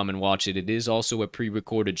able to come and watch it. It is also a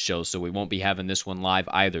pre-recorded show, so we won't be having this one live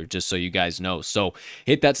either, just so you guys know. So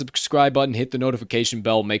hit that subscribe button, hit the notification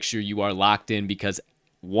bell, make sure you are locked in, because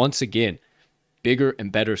once again, bigger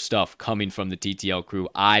and better stuff coming from the TTL crew.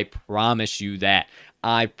 I promise you that.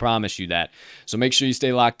 I promise you that. So make sure you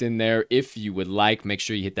stay locked in there. If you would like, make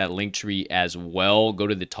sure you hit that link tree as well. Go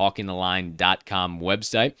to the talkingtheline.com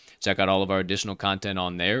website. Check out all of our additional content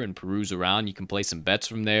on there and peruse around. You can play some bets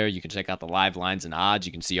from there. You can check out the live lines and odds.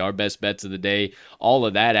 You can see our best bets of the day, all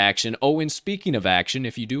of that action. Oh, and speaking of action,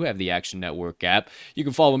 if you do have the Action Network app, you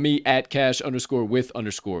can follow me at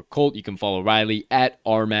cash_with_Colt. You can follow Riley at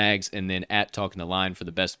RMags, and then at Talking the Line for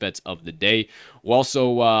the best bets of the day. We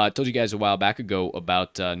also told you guys a while back ago about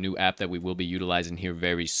a new app that we will be utilizing here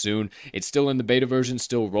very soon. It's still in the beta version,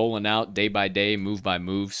 still rolling out day by day, move by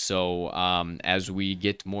move. So as we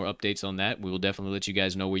get more updates on that, we will definitely let you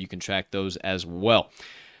guys know where you can track those as well.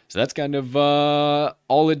 So that's kind of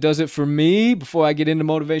all it does it for me. Before I get into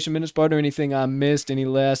Motivation Minutes, partner, anything I missed? Any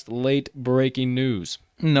last late breaking news?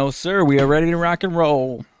 No, sir. We are ready to rock and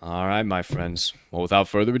roll. All right, my friends. Well, without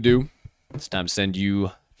further ado, it's time to send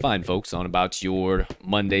you fine folks on about your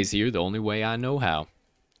Mondays here the only way I know how,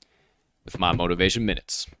 with my Motivation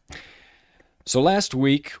Minutes. So last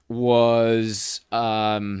week was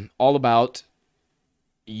all about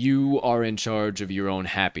you are in charge of your own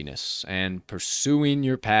happiness and pursuing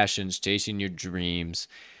your passions, chasing your dreams.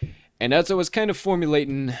 And as I was kind of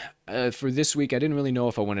formulating for this week, I didn't really know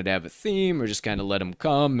if I wanted to have a theme or just kind of let them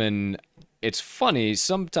come. And it's funny,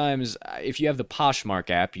 sometimes if you have the Poshmark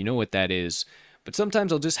app, you know what that is. But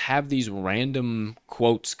sometimes I'll just have these random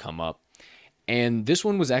quotes come up. And this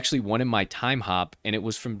one was actually one in my time hop, and it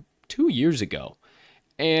was from 2 years ago.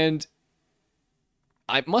 And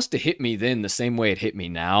it must have hit me then the same way it hit me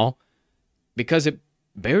now, because it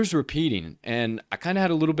bears repeating. And I kind of had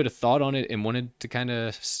a little bit of thought on it and wanted to kind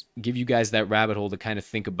of give you guys that rabbit hole to kind of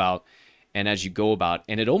think about and as you go about.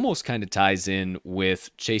 And it almost kind of ties in with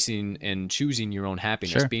chasing and choosing your own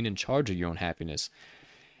happiness, Sure. being in charge of your own happiness.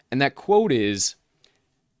 And that quote is,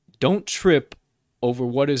 "Don't trip over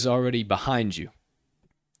what is already behind you."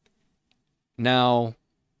 Now,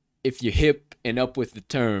 if you hip and up with the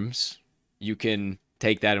terms, you can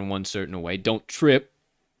take that in one certain way. Don't trip,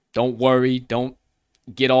 don't worry, don't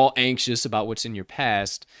get all anxious about what's in your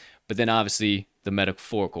past, but then obviously the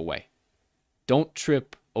metaphorical way. Don't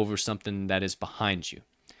trip over something that is behind you.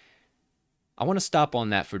 I want to stop on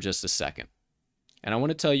that for just a second. And I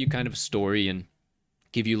want to tell you kind of a story and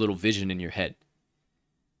give you a little vision in your head.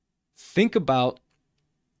 Think about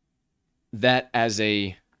that as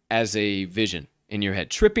a vision in your head,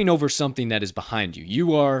 tripping over something that is behind you.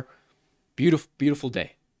 You are beautiful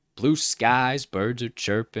day. Blue skies, birds are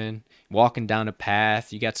chirping, walking down a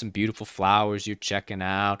path. You got some beautiful flowers you're checking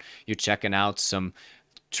out. You're checking out some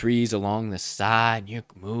trees along the side. You're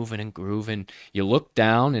moving and grooving. You look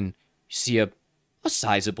down and you see a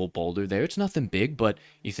sizable boulder there. It's nothing big, but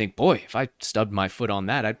you think, boy, if I stubbed my foot on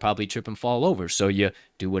that, I'd probably trip and fall over. So you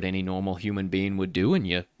do what any normal human being would do, and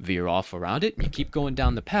you veer off around it, and you keep going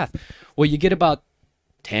down the path. Well, you get about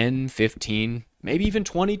 10, 15, maybe even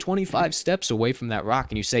 20, 25 steps away from that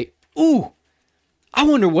rock, and you say, ooh, I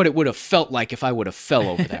wonder what it would have felt like if I would have fell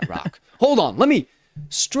over that rock. Hold on, let me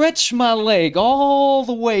stretch my leg all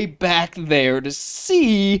the way back there to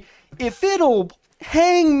see if it'll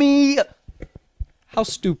hang me. How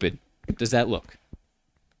stupid does that look?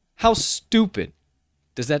 How stupid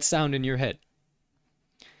does that sound in your head?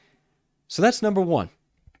 So that's number one.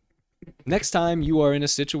 Next time you are in a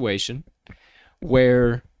situation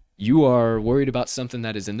where you are worried about something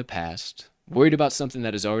that is in the past, worried about something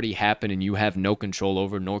that has already happened and you have no control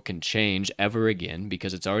over nor can change ever again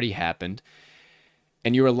because it's already happened,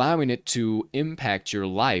 and you're allowing it to impact your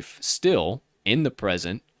life still in the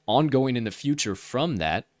present, ongoing in the future from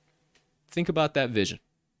that, think about that vision.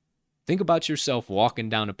 Think about yourself walking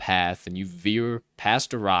down a path and you veer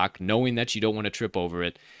past a rock knowing that you don't want to trip over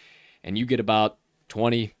it, and you get about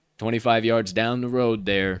 20, 25 yards down the road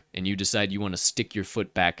there and you decide you want to stick your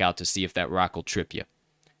foot back out to see if that rock will trip you.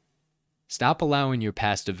 Stop allowing your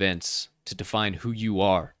past events to define who you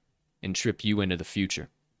are and trip you into the future.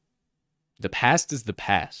 The past is the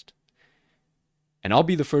past. And I'll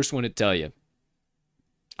be the first one to tell you,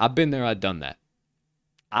 I've been there, I've done that.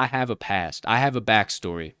 I have a past. I have a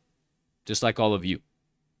backstory, just like all of you.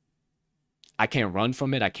 I can't run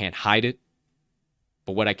from it. I can't hide it.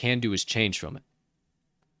 But what I can do is change from it.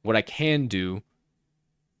 What I can do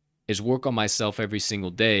is work on myself every single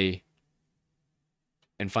day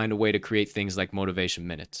and find a way to create things like Motivation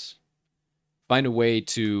Minutes. Find a way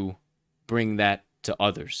to bring that to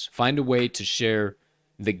others. Find a way to share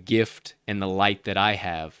the gift and the light that I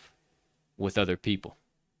have with other people.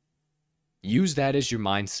 Use that as your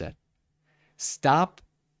mindset. Stop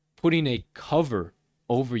putting a cover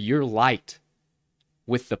over your light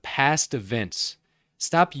with the past events.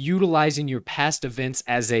 Stop utilizing your past events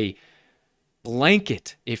as a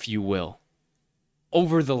blanket, if you will,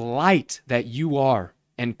 over the light that you are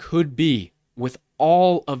and could be with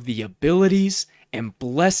all of the abilities and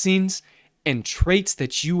blessings and traits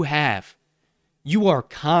that you have. You are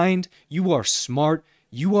kind, you are smart,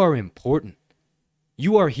 you are important.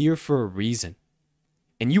 You are here for a reason.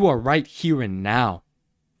 And you are right here and now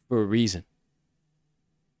for a reason.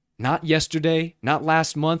 Not yesterday, not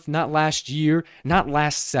last month, not last year, not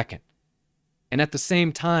last second. And at the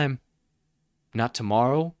same time, not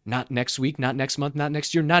tomorrow, not next week, not next month, not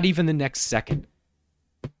next year, not even the next second.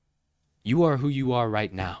 You are who you are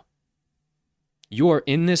right now. You are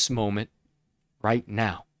in this moment right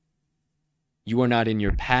now. You are not in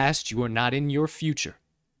your past. You are not in your future.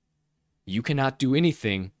 You cannot do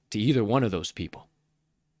anything to either one of those people.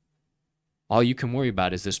 All you can worry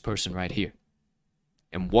about is this person right here.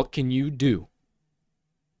 And what can you do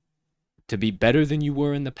to be better than you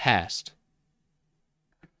were in the past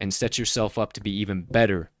and set yourself up to be even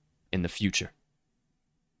better in the future?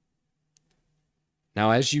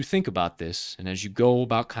 Now, as you think about this and as you go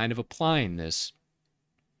about kind of applying this,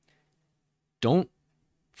 don't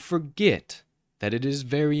forget that it is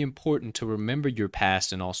very important to remember your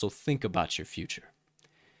past and also think about your future.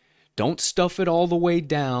 Don't stuff it all the way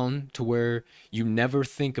down to where you never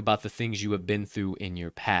think about the things you have been through in your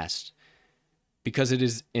past, because it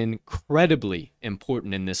is incredibly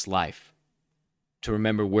important in this life to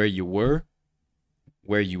remember where you were,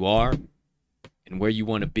 where you are, and where you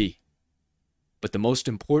want to be. But the most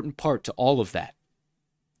important part to all of that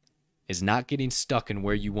is not getting stuck in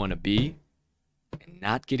where you want to be and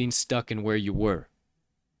not getting stuck in where you were.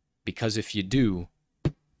 Because if you do,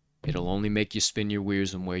 it'll only make you spin your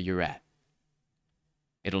wheels on where you're at.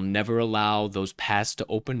 It'll never allow those paths to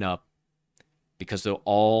open up because they'll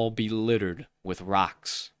all be littered with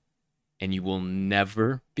rocks. And you will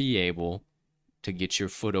never be able to get your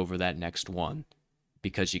foot over that next one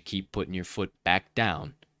because you keep putting your foot back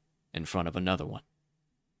down in front of another one.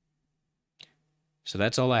 So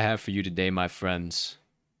that's all I have for you today, my friends.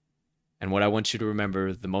 And what I want you to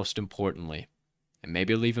remember, the most importantly, and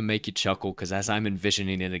maybe it'll even make you chuckle because as I'm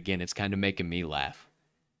envisioning it again, it's kind of making me laugh.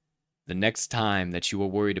 The next time that you are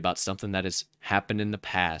worried about something that has happened in the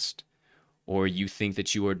past, or you think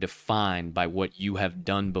that you are defined by what you have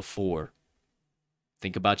done before,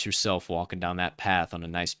 think about yourself walking down that path on a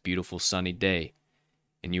nice, beautiful, sunny day,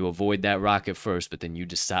 and you avoid that rock at first, but then you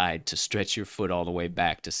decide to stretch your foot all the way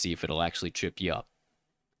back to see if it'll actually trip you up.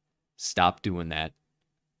 Stop doing that.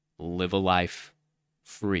 Live a life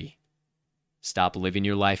free. Stop living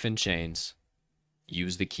your life in chains.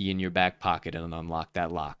 Use the key in your back pocket and unlock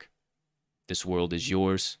that lock. This world is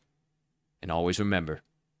yours. And always remember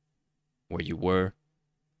where you were,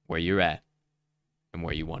 where you're at, and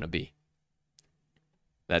where you want to be.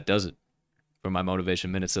 That does it for my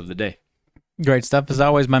motivation minutes of the day. Great stuff as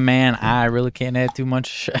always, my man. I really can't add too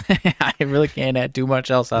much. I really can't add too much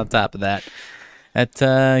else on top of that. That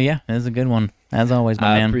is a good one. As always,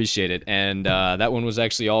 my man. I appreciate it. And that one was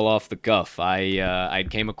actually all off the cuff. I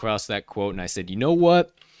came across that quote and I said, you know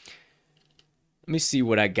what? Let me see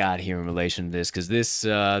what I got here in relation to this, because this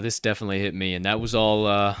definitely hit me, and that was all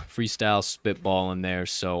freestyle spitball in there.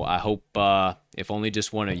 So I hope, if only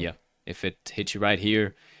just one of you, if it hits you right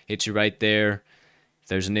here, hits you right there, if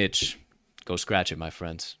there's an itch, go scratch it, my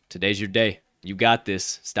friends. Today's your day. You got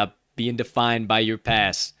this. Stop being defined by your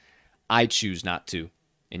past. I choose not to,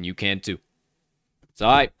 and you can too. It's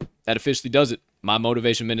all right. That officially does it. My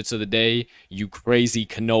motivation minutes of the day, you crazy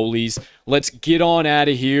cannolis. Let's get on out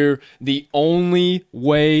of here the only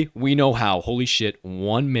way we know how. Holy shit,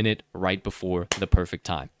 1 minute right before the perfect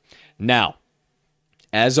time. Now,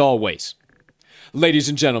 as always, ladies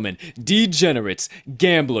and gentlemen, degenerates,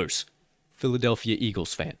 gamblers, Philadelphia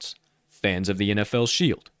Eagles fans, fans of the NFL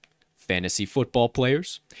Shield, fantasy football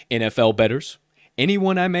players, NFL bettors,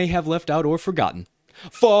 anyone I may have left out or forgotten,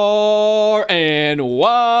 far and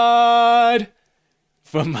wide,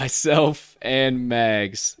 from myself and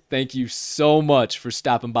Mags, thank you so much for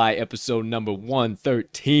stopping by episode number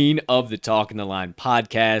 113 of the Talking the Line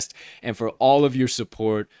podcast, and for all of your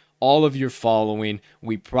support, all of your following.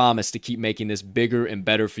 We promise to keep making this bigger and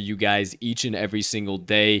better for you guys each and every single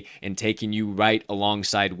day, and taking you right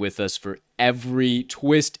alongside with us for every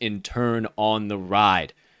twist and turn on the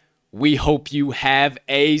ride. We hope you have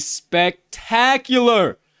a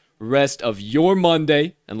spectacular rest of your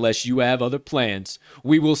Monday, unless you have other plans.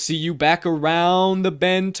 We will see you back around the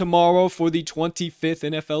bend tomorrow for the 25th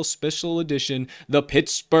NFL Special Edition, the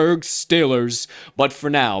Pittsburgh Steelers. But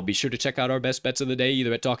for now, be sure to check out our best bets of the day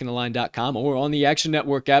either at TalkingTheLine.com or on the Action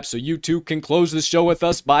Network app, so you too can close the show with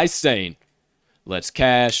us by saying, let's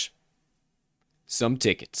cash some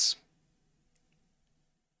tickets.